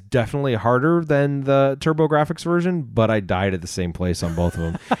version is definitely harder than the TurboGrafx version, but I died at the same place on both of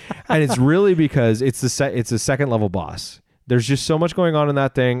them. And it's really because it's a second level boss. There's just so much going on in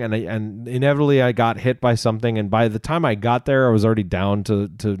that thing, and inevitably I got hit by something, and by the time I got there, I was already down to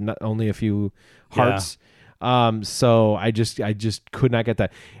not only a few hearts. So I just could not get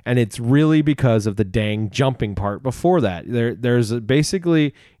that, and it's really because of the dang jumping part before that. There's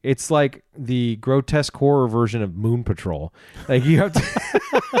basically, it's like the grotesque horror version of Moon Patrol. Like you have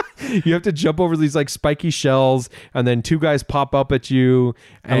to you have to jump over these like spiky shells, and then two guys pop up at you.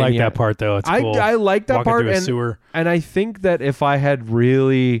 I like that part though. It's cool. I like that Walking part, through a sewer. And I think that if I had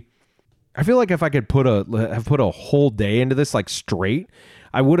really, I feel like if I could put a whole day into this like straight,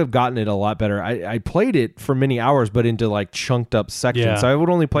 I would have gotten it a lot better. I played it for many hours, but into like chunked up sections. Yeah. So I would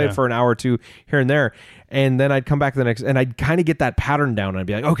only play it for an hour or two here and there. And then I'd come back the next, and I'd kind of get that pattern down. And I'd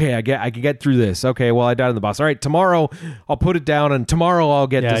be like, okay, I can get through this. Okay, well, I died in the boss. All right, tomorrow I'll put it down, and tomorrow I'll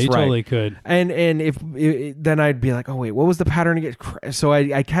get this right. Yeah, you totally could. And then I'd be like, oh wait, what was the pattern again? So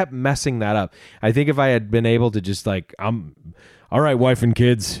I kept messing that up. I think if I had been able to just like, all right, wife and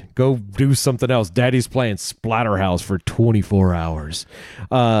kids, go do something else. Daddy's playing Splatterhouse for 24 hours.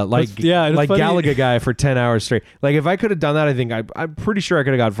 Like Galaga guy for 10 hours straight. Like if I could have done that, I think I'm pretty sure I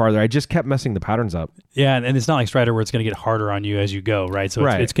could have got farther. I just kept messing the patterns up. Yeah, and it's not like Strider where it's going to get harder on you as you go, right? So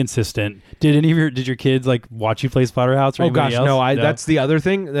it's consistent. Did your kids like watch you play Splatterhouse or anybody else? No. That's the other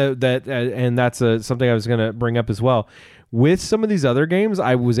thing that and that's something I was going to bring up as well. With some of these other games,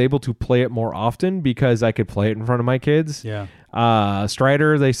 I was able to play it more often because I could play it in front of my kids. Yeah.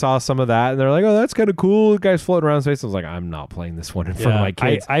 Strider, they saw some of that and they're like, "Oh, that's kind of cool." The guy's floating around space. I was like, "I'm not playing this one in front of my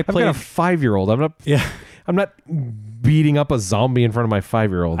kids." I've got a 5-year-old. I'm not beating up a zombie in front of my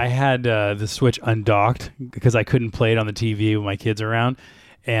 5-year-old. I had the Switch undocked because I couldn't play it on the TV when my kids are around.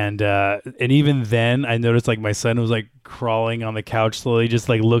 And even then, I noticed like my son was like crawling on the couch slowly, just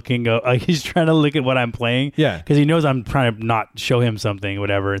like looking up. Like he's trying to look at what I'm playing. Yeah, because he knows I'm trying to not show him something,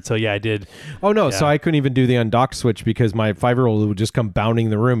 whatever. And so I did. Oh no! Yeah. So I couldn't even do the undocked Switch because my 5-year-old would just come bounding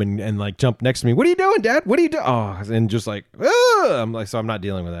the room and like jump next to me. What are you doing, Dad? What are you doing? Oh, and just like, I'm like, so I'm not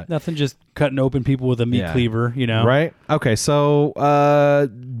dealing with that. Nothing, just cutting open people with a meat cleaver, you know? Right? Okay, so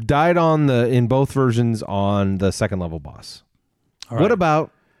died in both versions on the second level boss. Right. What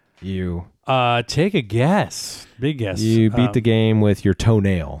about you? Take a guess. Big guess. You beat the game with your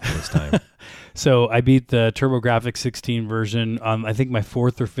toenail this time. So I beat the TurboGrafx 16 version on I think my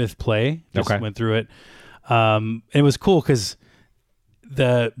 4th or 5th play. Just went through it. It was cool because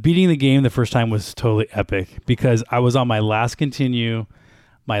beating the game the first time was totally epic because I was on my last continue,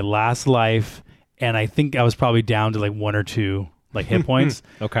 my last life, and I think I was probably down to like 1 or 2 like hit points.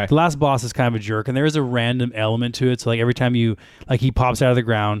 Okay. The last boss is kind of a jerk, and there is a random element to it. So like every time he pops out of the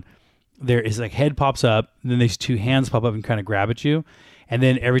ground, there is like head pops up, and then these 2 hands pop up and kind of grab at you. And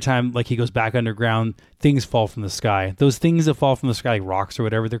then every time like he goes back underground, things fall from the sky. Those things that fall from the sky, like rocks or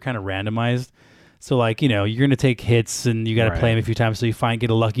whatever, they're kind of randomized. So like, you're going to take hits and you got to play them a few times so you get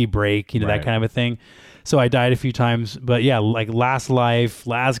a lucky break, that kind of a thing. So I died a few times, but yeah, like last life,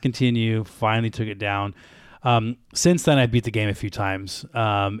 last continue, finally took it down. Since then, I beat the game a few times.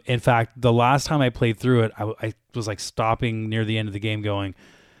 In fact, the last time I played through it, I was like stopping near the end of the game going,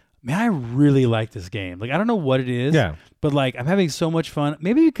 man, I really like this game. Like, I don't know what it is, but like I'm having so much fun.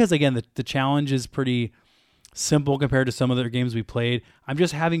 Maybe because, again, the challenge is pretty simple compared to some other games we played. I'm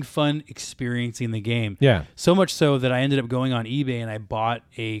just having fun experiencing the game. Yeah. So much so that I ended up going on eBay and I bought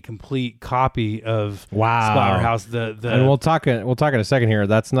a complete copy of Splatterhouse. And we'll talk in a second here.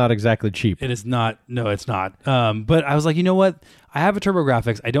 That's not exactly cheap. It is not. No, it's not. But I was like, you know what? I have a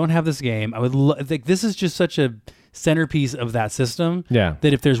TurboGrafx. I don't have this game. I would like this is just such a centerpiece of that system. Yeah.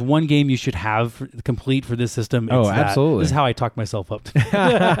 That if there's one game you should have complete for this system, it's absolutely. This is how I talked myself up.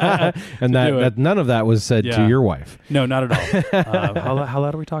 And that none of that was said to your wife. No, not at all. How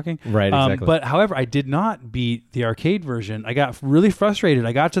loud are we talking? Right, exactly. But however, I did not beat the arcade version. I got really frustrated.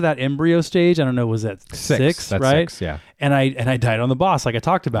 I got to that embryo stage. I don't know, was that 6? That's right? 6, yeah. And I died on the boss, like I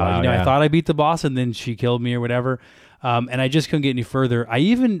talked about. Wow, I thought I beat the boss, and then she killed me or whatever. And I just couldn't get any further. I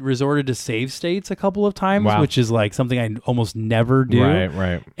even resorted to save states a couple of times, Wow. which is like something I almost never do.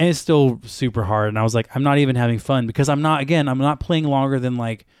 Right. And it's still super hard. And I was like, I'm not even having fun because I'm not playing longer than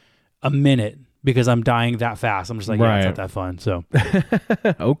like a minute because I'm dying that fast. I'm just like, yeah, it's not that fun. So,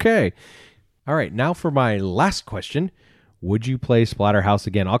 Okay. All right. Now for my last question. Would you play Splatterhouse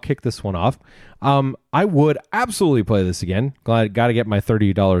again? I'll kick this one off. I would absolutely play this again. Got to get my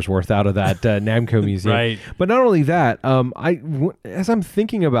 $30 worth out of that Namco museum. Right. But not only that, as I'm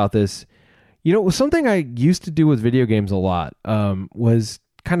thinking about this, you know, it was something I used to do with video games a lot. Was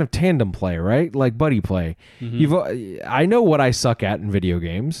kind of tandem play, right? Like buddy play. I know what I suck at in video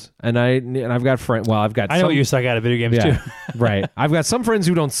games, and I've got friends. Well, I've got. I know what you suck at video games too. Right. I've got some friends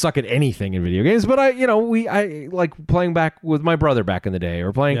who don't suck at anything in video games, but I like playing back with my brother back in the day,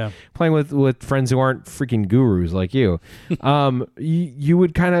 or playing with friends who aren't freaking gurus like you. You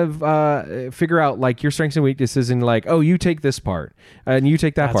would kind of figure out like your strengths and weaknesses, and like, oh, you take this part and you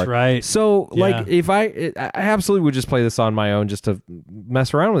take that That's part. right. So like, if I absolutely would just play this on my own just to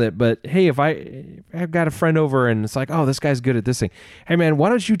mess around with it. But hey, if I've got a friend over and it's like, oh, this guy's good at this thing. Hey man, why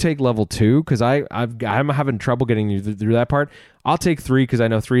don't you take level 2? Because I'm having trouble getting you through that part. I'll take 3 because I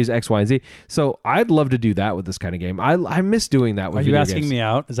know 3 is X, Y, and Z. So I'd love to do that with this kind of game. I miss doing that with Are you video asking games. me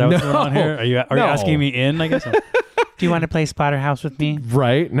out? Is that what's going on here? Are you asking me in? I guess. Do you want to play Splatterhouse with me?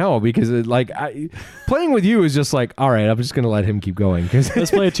 Right? No, because playing with you is just like, all right, I'm just going to let him keep going.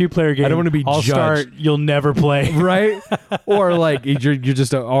 Let's play a 2-player game. I don't want to be I'll judged. start. You'll never play. Right? Or like you're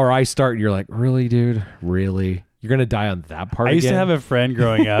just or I start and you're like, really, dude? Really? You're going to die on that part I used again? to have a friend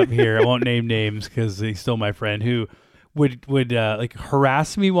growing up here. I won't name names because he's still my friend who would like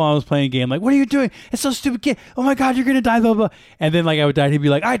harass me while I was playing a game. Like, what are you doing? It's so stupid. Kid. Oh my God, you're going to die, blah, blah. And then like I would die. And he'd be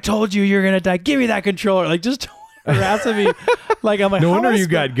like, I told you you're going to die. Give me that controller. Like just harassing me. Like I'm like, no wonder you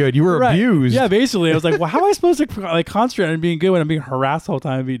got good. You were abused. Yeah, basically. I was like, well, how am I supposed to like concentrate on being good when I'm being harassed the whole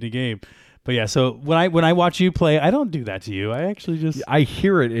time beating the game? But yeah, so when I watch you play, I don't do that to you. I actually just I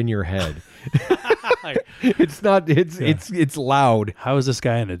hear it in your head. It's not. It's loud. How is this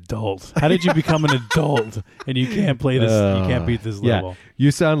guy an adult? How did you become an adult and you can't play this? You can't beat this level. Yeah,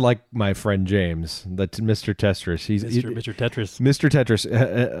 you sound like my friend James, that's Mr. Tetris. He's Mr. Tetris. Mr.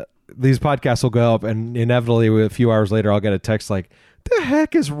 Tetris. These podcasts will go up, and inevitably, a few hours later, I'll get a text like, "The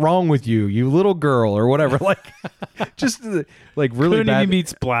heck is wrong with you, you little girl," or whatever. Like, just like really Couldn't bad. even beat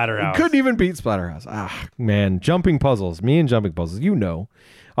Splatterhouse. Couldn't even beat Splatterhouse. Ah, man, jumping puzzles. Me and jumping puzzles. You know.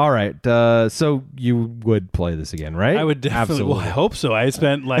 All right. So you would play this again, right? I would definitely. Absolutely. Well, I hope so. I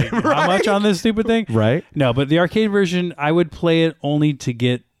spent like how much on this stupid thing? Right. No, but the arcade version, I would play it only to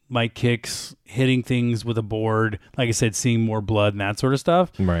get my kicks, hitting things with a board. Like I said, seeing more blood and that sort of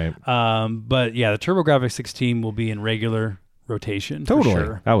stuff. Right. But yeah, the TurboGrafx 16 will be in regular rotation. Totally. For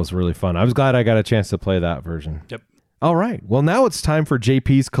sure. That was really fun. I was glad I got a chance to play that version. Yep. All right. Well, now it's time for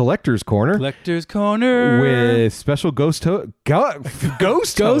JP's Collector's Corner. Collector's Corner With special ghost host.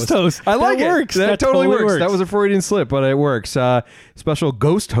 Ghost host. I like That it. works. That totally works. works. That was a Freudian slip, but it works. Special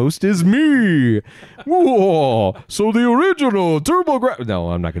ghost host is me. Whoa. So the original TurboGrafx.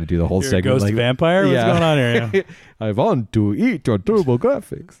 No, I'm not going to do the whole You're a segment. ghost vampire? What's going on here? Yeah. I want to eat your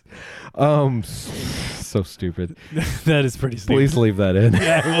TurboGrafx. So stupid. That is pretty stupid. Please leave that in.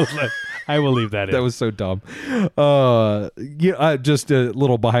 Yeah, I will leave that in. That was so dumb. Just a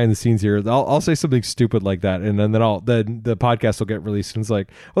little behind the scenes here. I'll say something stupid like that, and then the podcast will get released, and it's like,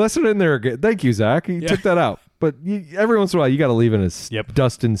 well, that's not in there again. Thank you, Zach. You took that out. But every once in a while, you got to leave in a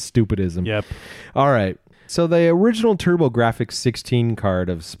dust and stupidism. Yep. All right. So the original TurboGrafx 16 card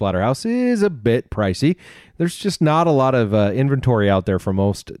of Splatterhouse is a bit pricey. There's just not a lot of inventory out there for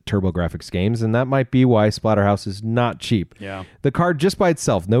most TurboGrafx games, and that might be why Splatterhouse is not cheap. Yeah. The card just by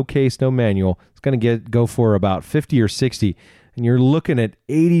itself, no case, no manual, it's going to go for about $50 or $60, and you're looking at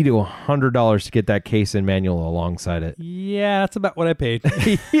 $80 to $100 to get that case and manual alongside it. Yeah, that's about what I paid.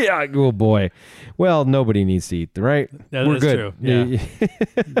 Yeah, oh boy. Well, nobody needs to eat, right? We're good. True. Yeah.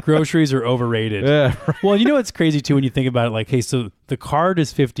 Groceries are overrated. Yeah. Well, you know what's crazy too when you think about it? Like, hey, so the card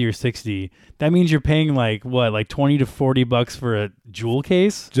is $50 or $60. That means you're paying like what, like $20 to $40 for a jewel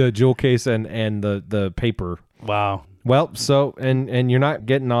case? The jewel case and the paper. Wow. Well, so and you're not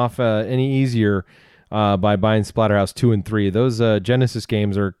getting off any easier by buying Splatterhouse 2 and 3. Those Genesis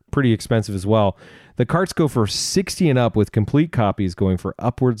games are pretty expensive as well. The carts go for $60 and up, with complete copies going for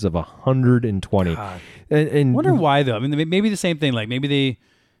upwards of $120. God. And I wonder why though. I mean, maybe the same thing. Like maybe they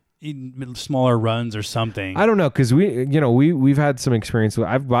eat smaller runs or something. I don't know, because we've had some experience.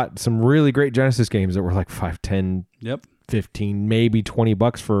 I've bought some really great Genesis games that were like $5, $10, yep. 15, maybe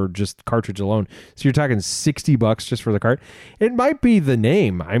 $20 for just cartridge alone. So you're talking $60 just for the cart. It might be the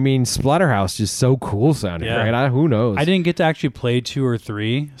name. I mean, Splatterhouse is so cool sounding, Yeah. right? Who knows? I didn't get to actually play 2 or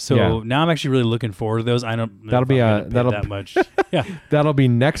 3, so Yeah. now I'm actually really looking forward to those. I don't. know That'll if be I'm gonna pay that'll that much. Yeah. That'll be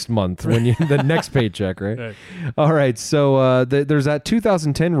next month when you the next paycheck, right? Right. All right. So there's that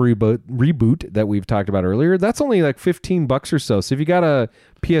 2010 reboot that we've talked about earlier. That's only like $15 or so. So if you got a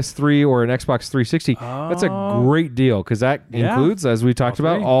PS3 or an Xbox 360, that's a great deal because that Yeah. includes, as we talked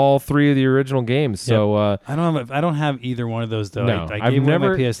about, three. all 3 of the original games. So I don't have either one of those though. No, I I've gave away never-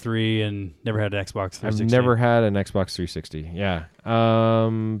 my PS3 and never had an Xbox 360. I've never had an Xbox 360. Yeah.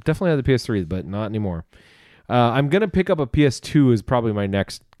 Definitely had the PS3, but not anymore. I'm gonna pick up a PS2 is probably my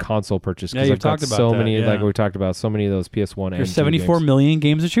next console purchase Yeah, because you've I've got talked about so that, many, yeah. like we talked about, so many of those PS1 There's and 74 games. million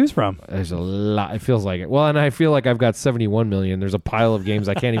games to choose from. There's a lot. It feels like it. Well, and I feel like I've got 71 million. There's a pile of games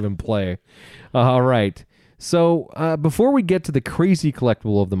I can't even play. All right. So before we get to the crazy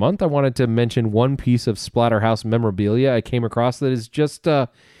collectible of the month, I wanted to mention one piece of Splatterhouse memorabilia I came across that is just, I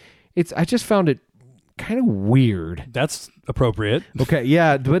just found it kind of weird. That's appropriate. Okay,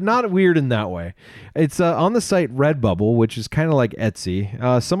 yeah, but not weird in that way. It's on the site Redbubble, which is kind of like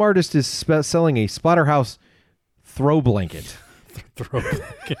Etsy. Some artist is selling a Splatterhouse throw blanket.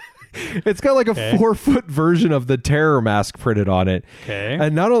 It's got like a 4-foot version of the Terror Mask printed on it. Okay.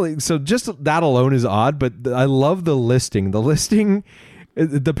 And not only, so just that alone is odd, but I love the listing.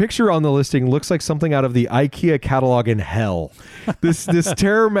 The picture on the listing looks like something out of the IKEA catalog in hell. This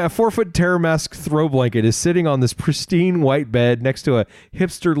 4-foot Terror Mask throw blanket is sitting on this pristine white bed next to a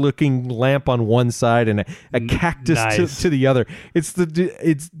hipster-looking lamp on one side and a cactus Nice. to the other. It's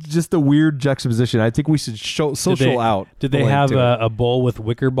just a weird juxtaposition. I think we should social out. Did they link have to it. a bowl with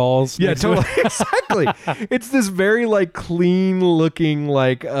wicker balls? Yeah, next to it? totally. Exactly. It's this very like clean looking,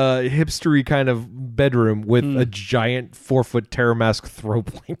 like hipstery kind of bedroom with a giant 4-foot Terror Mask throw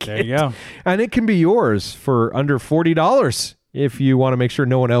blanket. There you go. And it can be yours for under $40 if you want to make sure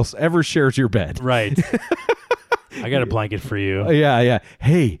no one else ever shares your bed. Right. I got a blanket for you. Yeah.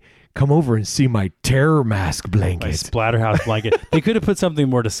 Hey, come over and see my Terror Mask My blanket. Splatterhouse blanket. They could have put something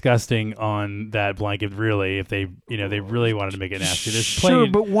more disgusting on that blanket, really, if they really wanted to make it nasty. There's Sure,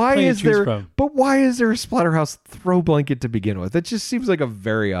 but why plenty to is choose there? from. But why is there a Splatterhouse throw blanket to begin with? That just seems like a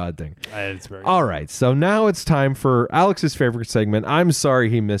very odd thing. It's very. All right, so now it's time for Alex's favorite segment. I'm sorry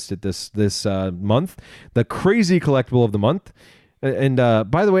he missed it this month. The crazy collectible of the month. And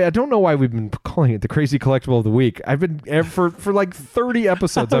by the way, I don't know why we've been calling it the crazy collectible of the week. I've been for like 30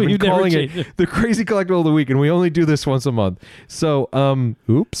 episodes. I've been You've never calling changed it it. the crazy collectible of the week, and we only do this once a month. So,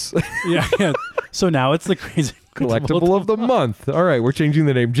 oops, Yeah. So now it's the crazy collectible of the month. All right, we're changing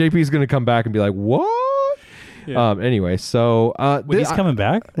the name. JP is going to come back and be like, "What?" Yeah. Anyway, so Wait, he's coming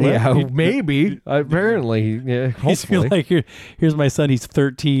back? Yeah, What? maybe. Apparently, yeah. He's Hopefully, like, here's my son. He's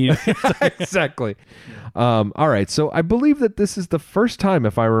 13. exactly. All right, so I believe that this is the first time,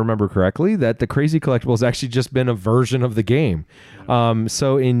 if I remember correctly, that the Crazy Collectible has actually just been a version of the game.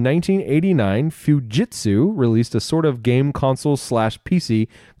 So in 1989, Fujitsu released a sort of game console / PC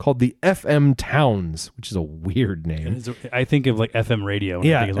called the FM Towns, which is a weird name. I think of like FM radio. when I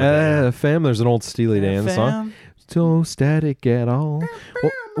Yeah, think of like that. FM. There's an old Steely Dan song. So static at all.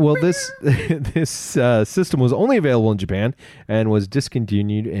 Well, this system was only available in Japan and was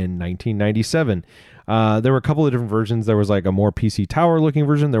discontinued in 1997. There were a couple of different versions. There was like a more PC Tower looking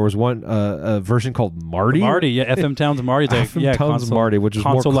version. There was one a version called Marty. FM Towns Marty. FM Towns Marty, which is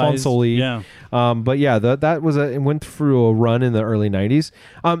more consoleized, console-y. Yeah. But yeah, that was it went through a run in the early 90s.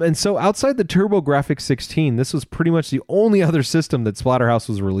 And so outside the TurboGrafx 16, this was pretty much the only other system that Splatterhouse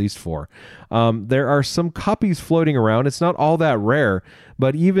was released for. There are some copies floating around. It's not all that rare,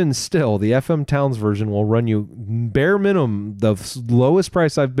 but even still, the FM Towns version will run you bare minimum, the lowest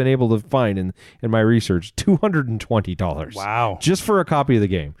price I've been able to find in my research, $220. Wow. Just for a copy of the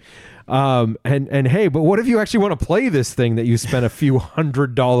game. And hey, but what if you actually want to play this thing that you spent a few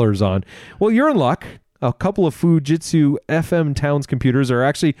 $100s on? Well, you're in luck. A couple of Fujitsu FM Towns computers are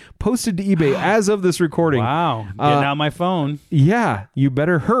actually posted to eBay as of this recording. Wow. Getting out my phone. Yeah, you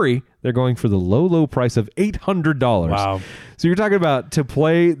better hurry. They're going for the low price of $800. Wow. So you're talking about to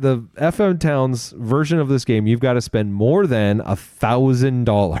play the FM Towns version of this game, you've got to spend more than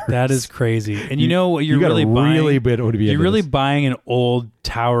 $1,000. That is crazy. And you know what you're you gotta really buying? really be You're into really this. buying an old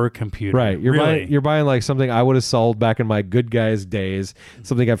tower computer. Right, really. you're buying like something I would have sold back in my good guys days,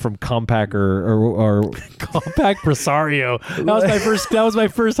 something from Compaq or Compact Presario. That was my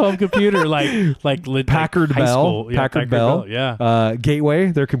first home computer. Like Packard high Bell, school. Yeah, Packard Bell, Yeah. Gateway.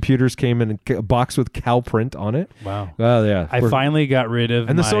 Their computers computers came in a box with Cal print on it. Wow. Well, yeah. I finally got rid of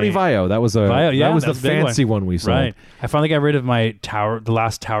and the Sony Vaio. That was that was the fancy one we sold. Right. I finally got rid of my the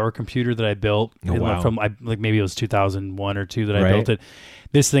last tower computer that I built. Wow. From maybe it was 2001 or 2 that I built it.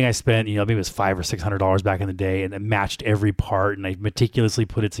 This thing I spent, maybe it was $500 or $600 back in the day, and it matched every part, and I meticulously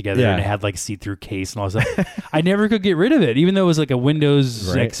put it together, and it had like see-through case and all that stuff. I never could get rid of it, even though it was like a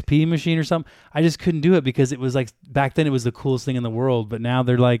Windows XP machine or something. I just couldn't do it because it was like back then it was the coolest thing in the world, but now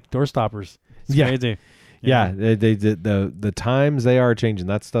they're like door stoppers. It's crazy. Yeah, the times they are changing.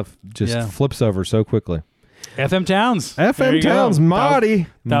 That stuff just flips over so quickly. FM Towns. FM Towns, Marty.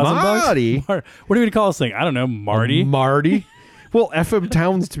 Marty. What are we going to call this thing? I don't know. Marty. Marty. Well, FM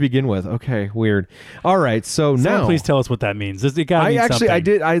Towns to begin with. Okay, weird. All right, so now please tell us what that means. It gotta mean something. I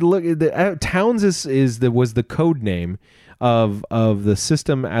did. I look. Towns was the code name of the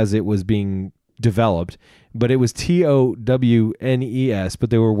system as it was being developed, but it was TOWNES.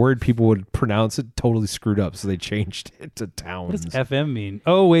 But they were worried people would pronounce it totally screwed up, so they changed it to Towns. What does FM mean?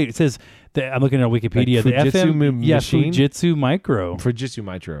 Oh wait, it says. I'm looking at Wikipedia. Like the FM, machine? Fujitsu Micro. Fujitsu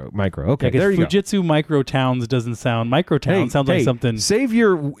Micro. Okay, there you Fujitsu go. Micro Towns doesn't sound. Micro Towns sounds like something. Save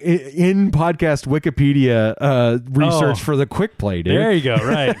your in podcast Wikipedia research for the quick play, dude. There you go.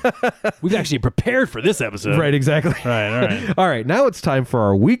 Right. We've actually prepared for this episode. Right. Exactly. Right. All right. All right. Now it's time for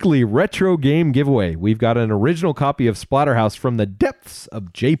our weekly retro game giveaway. We've got an original copy of Splatterhouse from the depths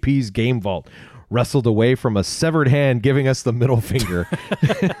of JP's Game Vault. Wrestled away from a severed hand, giving us the middle finger.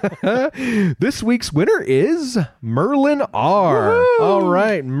 This week's winner is Merlin R. Woo-hoo! All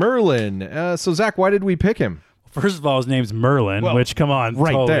right, Merlin. So, Zach, why did we pick him? First of all, his name's Merlin, which, come on,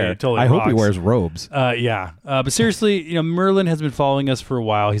 right totally, there. Totally I rocks. hope he wears robes. But seriously, Merlin has been following us for a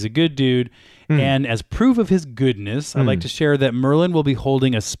while. He's a good dude. And as proof of his goodness, I'd like to share that Merlin will be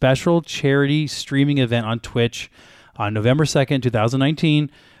holding a special charity streaming event on Twitch on November 2nd,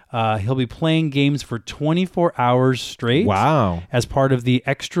 2019. He'll be playing games for 24 hours straight. Wow. As part of the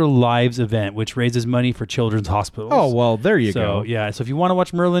Extra Lives event, which raises money for children's hospitals. Oh, well, there you go. So if you want to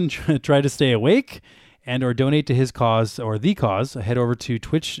watch Merlin try to stay awake and or donate to his cause or the cause, head over to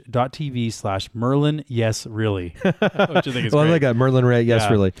twitch.tv/Merlin Yes Really. Which I think is great. I like that. Merlin Yes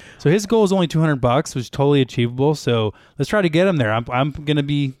Really. So his goal is only $200, which is totally achievable. So let's try to get him there. I'm going to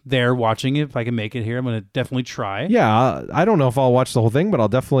be there watching it. If I can make it here, I'm going to definitely try. Yeah, I don't know if I'll watch the whole thing, but I'll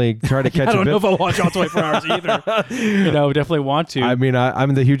definitely try to catch I don't know if I'll watch all 24 hours either. Definitely want to. I mean,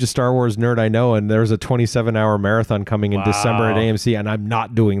 I'm the hugest Star Wars nerd I know, and there's a 27-hour marathon coming in December at AMC, and I'm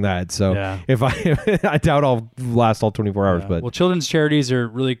not doing that. So if I doubt I'll last all 24 hours. But well, children's charities are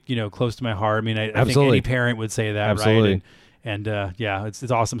really close to my heart. I mean, I think any parent would say that, absolutely. Right? And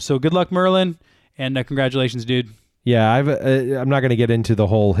it's awesome. So good luck, Merlin, and congratulations, dude. Yeah, I'm not going to get into the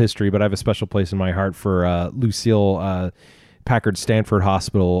whole history, but I have a special place in my heart for Lucille Packard Stanford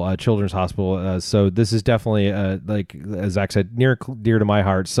Hospital, Children's Hospital. So this is definitely, like as Zach said, near dear to my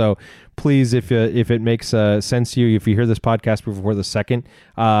heart. So please, if it makes sense to you, if you hear this podcast before the 2nd,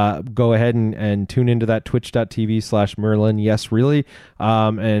 go ahead and tune into that twitch.tv/Merlin Yes Really,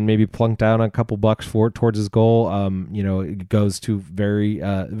 and maybe plunk down a couple bucks towards his goal. It goes to very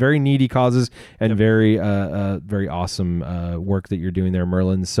very needy causes and very awesome work that you're doing there,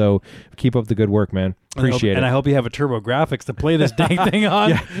 Merlin. So keep up the good work, man. Appreciate it. And I hope you have a TurboGrafx to play this dang thing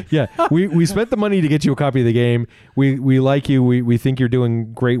on. Yeah. We spent the money to get you a copy of the game. We like you. We think you're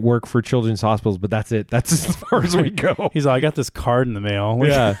doing great work for children's hospitals, but that's it. That's as far as we go. He's like, I got this card in the mail.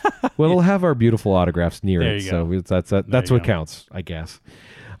 Yeah. Well, it'll have our beautiful autographs near there it. You so go. that's what counts, I guess.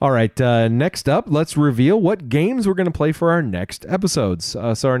 All right, next up, let's reveal what games we're going to play for our next episodes.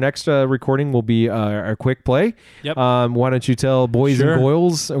 So our next recording will be our quick play. Yep. Why don't you tell boys and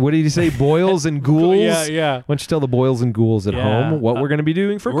goyles, what did you say, boils and ghouls? Yeah. Why don't you tell the boils and ghouls at home what we're going to be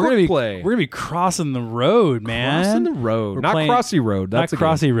doing for quick play? We're going to be crossing the road, man. Crossing the road. We're not playing, Crossy Road. That's not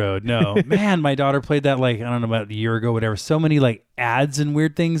Crossy Road, no. Man, my daughter played that I don't know, about a year ago, whatever. So many ads and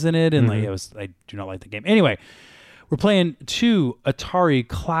weird things in it. And I do not like the game. Anyway. We're playing 2 Atari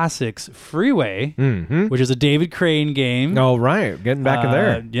Classics Freeway, which is a David Crane game. Oh, right. Getting back in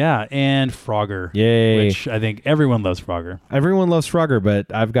there. Yeah, and Frogger. Yay. Which I think everyone loves Frogger. Everyone loves Frogger, but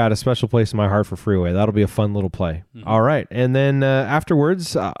I've got a special place in my heart for Freeway. That'll be a fun little play. All right. And then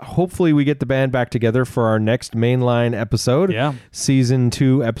afterwards, hopefully we get the band back together for our next mainline episode. Yeah. Season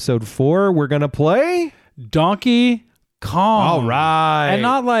 2, Episode 4. We're going to play Donkey Kong. All right. And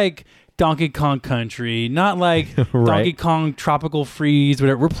not Donkey Kong Country, not right. Donkey Kong Tropical Freeze,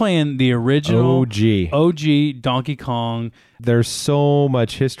 whatever. We're playing the original OG Donkey Kong. There's so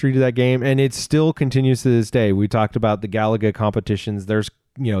much history to that game, and it still continues to this day. We talked about the Galaga competitions. There's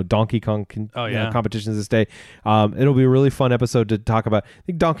Donkey Kong yeah. competitions this day. It'll be a really fun episode to talk about. I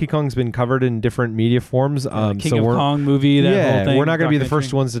think Donkey Kong's been covered in different media forms. King of Kong movie, that whole thing. We're not going to be the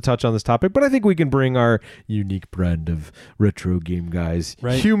first ones to touch on this topic, but I think we can bring our unique brand of retro game guys,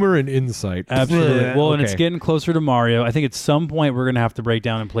 humor and insight. Absolutely. Well, and Okay. it's getting closer to Mario. I think at some point we're going to have to break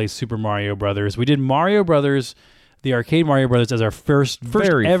down and play Super Mario Brothers. We did Mario Brothers, the arcade Mario Brothers, as our first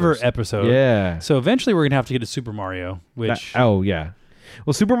ever episode. Yeah. So eventually we're going to have to get to Super Mario, which...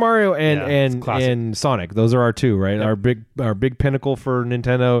 Well, Super Mario it's and classic. Sonic, those are our two, right? Yep. Our big pinnacle for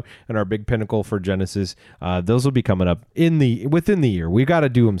Nintendo and our big pinnacle for Genesis. Those will be coming up within the year. We got to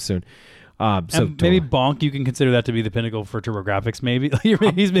do them soon. And maybe Bonk, you can consider that to be the pinnacle for TurboGrafx. Maybe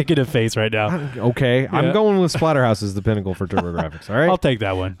he's making a face right now. Okay, I'm going with Splatterhouse as the pinnacle for TurboGrafx. All right, I'll take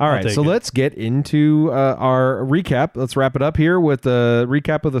that one. All right, so let's get into our recap. Let's wrap it up here with the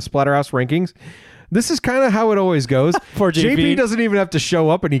recap of the Splatterhouse rankings. This is kind of how it always goes. Poor JP doesn't even have to show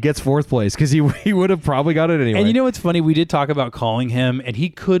up, and he gets fourth place because he would have probably got it anyway. And you know what's funny? We did talk about calling him, and he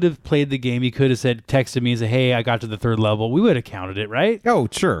could have played the game. He could have texted me and said, "Hey, I got to the third level." We would have counted it, right? Oh,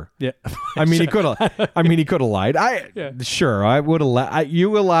 sure. Yeah. I mean, he could have. He could have lied. Sure. I would have.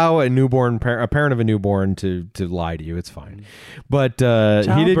 You allow a parent of a newborn to lie to you. It's fine. But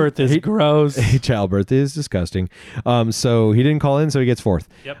childbirth is gross. Childbirth is disgusting. So he didn't call in, so he gets fourth.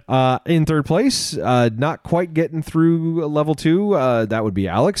 Yep. In third place, not quite getting through level 2. That would be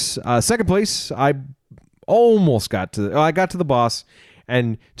Alex. Second place, I almost got to. I got to the boss.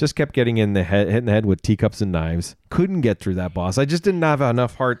 And just kept getting hitting the head with teacups and knives. Couldn't get through that boss. I just didn't have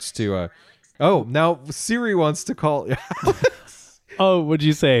enough hearts to. Now Siri wants to call. Oh, what'd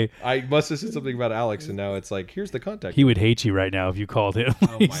you say? I must have said something about Alex, and now it's like, here's the contact. He would hate you right now if you called him.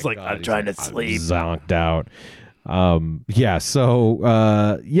 He's like, God, I'm trying to sleep. Zonked out.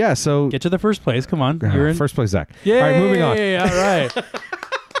 So Get to the first place. Come on, you're in first place, Zach. Yay! All right, moving on. All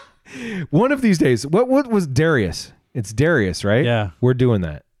right. One of these days, what was Darius? It's Darius, right? Yeah. We're doing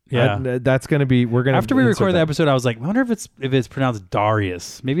that. Yeah. That's going to be, we're going to. After we record the episode, I was like, I wonder if it's pronounced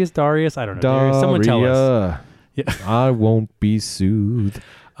Darius. Maybe it's Darius. I don't know. Darius. Someone tell us. Yeah. I won't be soothed.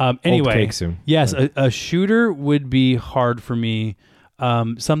 Anyway, cake soon. Yes, a shooter would be hard for me.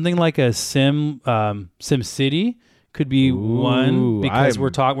 Something like a Sim City could be one because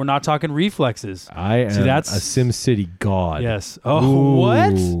we're not talking reflexes. I am a SimCity god. Yes. Oh,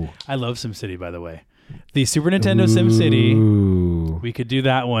 what? I love SimCity, by the way. The Super Nintendo SimCity. We could do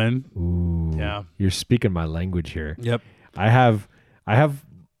that one. Ooh. Yeah. You're speaking my language here. Yep. I have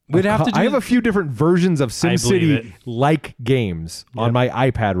We'd have to do I have a few different versions of SimCity like games on my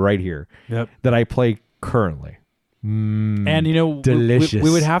iPad right here that I play currently. And delicious. We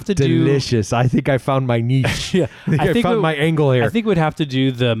would have to do delicious. I think I found my niche. Yeah, I think found my angle here. I think we'd have to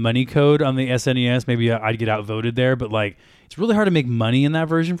do the money code on the SNES. Maybe I'd get outvoted there, but it's really hard to make money in that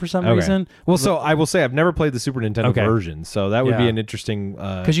version for some reason. Well, so I will say I've never played the Super Nintendo version, so that would be an interesting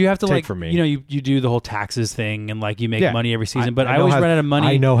because you have to for me. You do the whole taxes thing and you make money every season. But I always run out of money.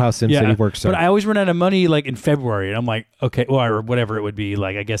 I know how SimCity works, but I always run out of money in February, and I'm like, okay, or whatever it would be.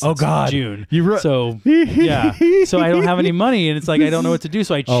 I guess it's June. So so I don't have any money, and it's I don't know what to do.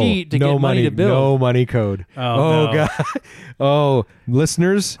 So I cheat to get money to build. No money code. Oh God. Oh,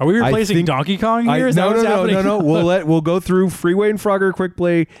 listeners, are we replacing Donkey Kong here? No. We'll go through Freeway and Frogger Quick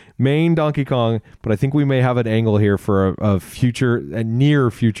Play, main Donkey Kong, but I think we may have an angle here for a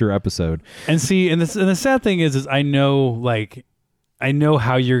near future episode. And see, and the sad thing is I know I know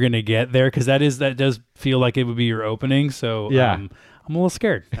how you're gonna get there because that does feel like it would be your opening. So yeah. I'm a little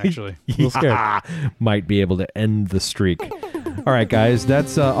scared, actually. A little scared. Might be able to end the streak. All right, guys,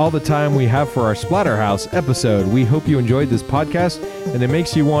 that's all the time we have for our Splatterhouse episode. We hope you enjoyed this podcast, and it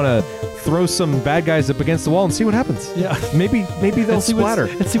makes you want to throw some bad guys up against the wall and see what happens. Yeah. Maybe they'll splatter.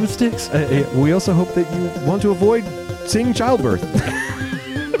 And see what sticks. We also hope that you want to avoid seeing childbirth.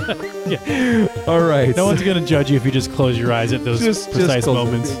 Yeah. All right. No one's going to judge you if you just close your eyes at those precise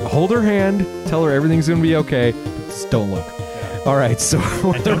moments. Hold her hand, tell her everything's going to be okay, but just don't look. All right, so...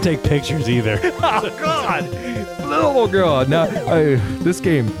 and don't take pictures either. Oh, God! Oh, God. Now, this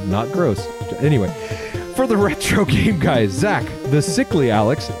game, not gross. Anyway, for the retro game guys, Zach, the sickly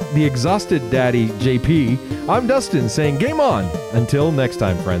Alex, the exhausted daddy, JP, I'm Dustin saying game on. Until next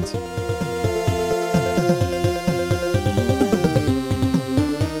time, friends.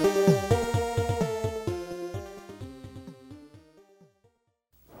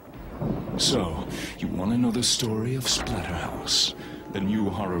 So, you want to know the story of Splatterhouse, the new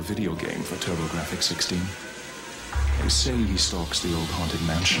horror video game for TurboGrafx 16? They say he stalks the old haunted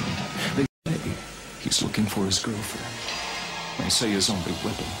mansion. They say he's looking for his girlfriend. They say his only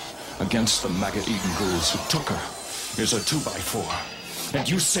weapon against the maggot-eating ghouls who took her is a 2x4. And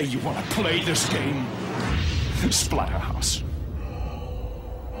you say you want to play this game? Splatterhouse.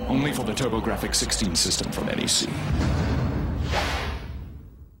 Only for the TurboGrafx 16 system from NEC.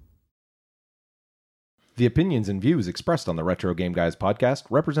 The opinions and views expressed on the Retro Game Guys podcast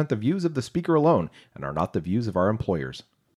represent the views of the speaker alone and are not the views of our employers.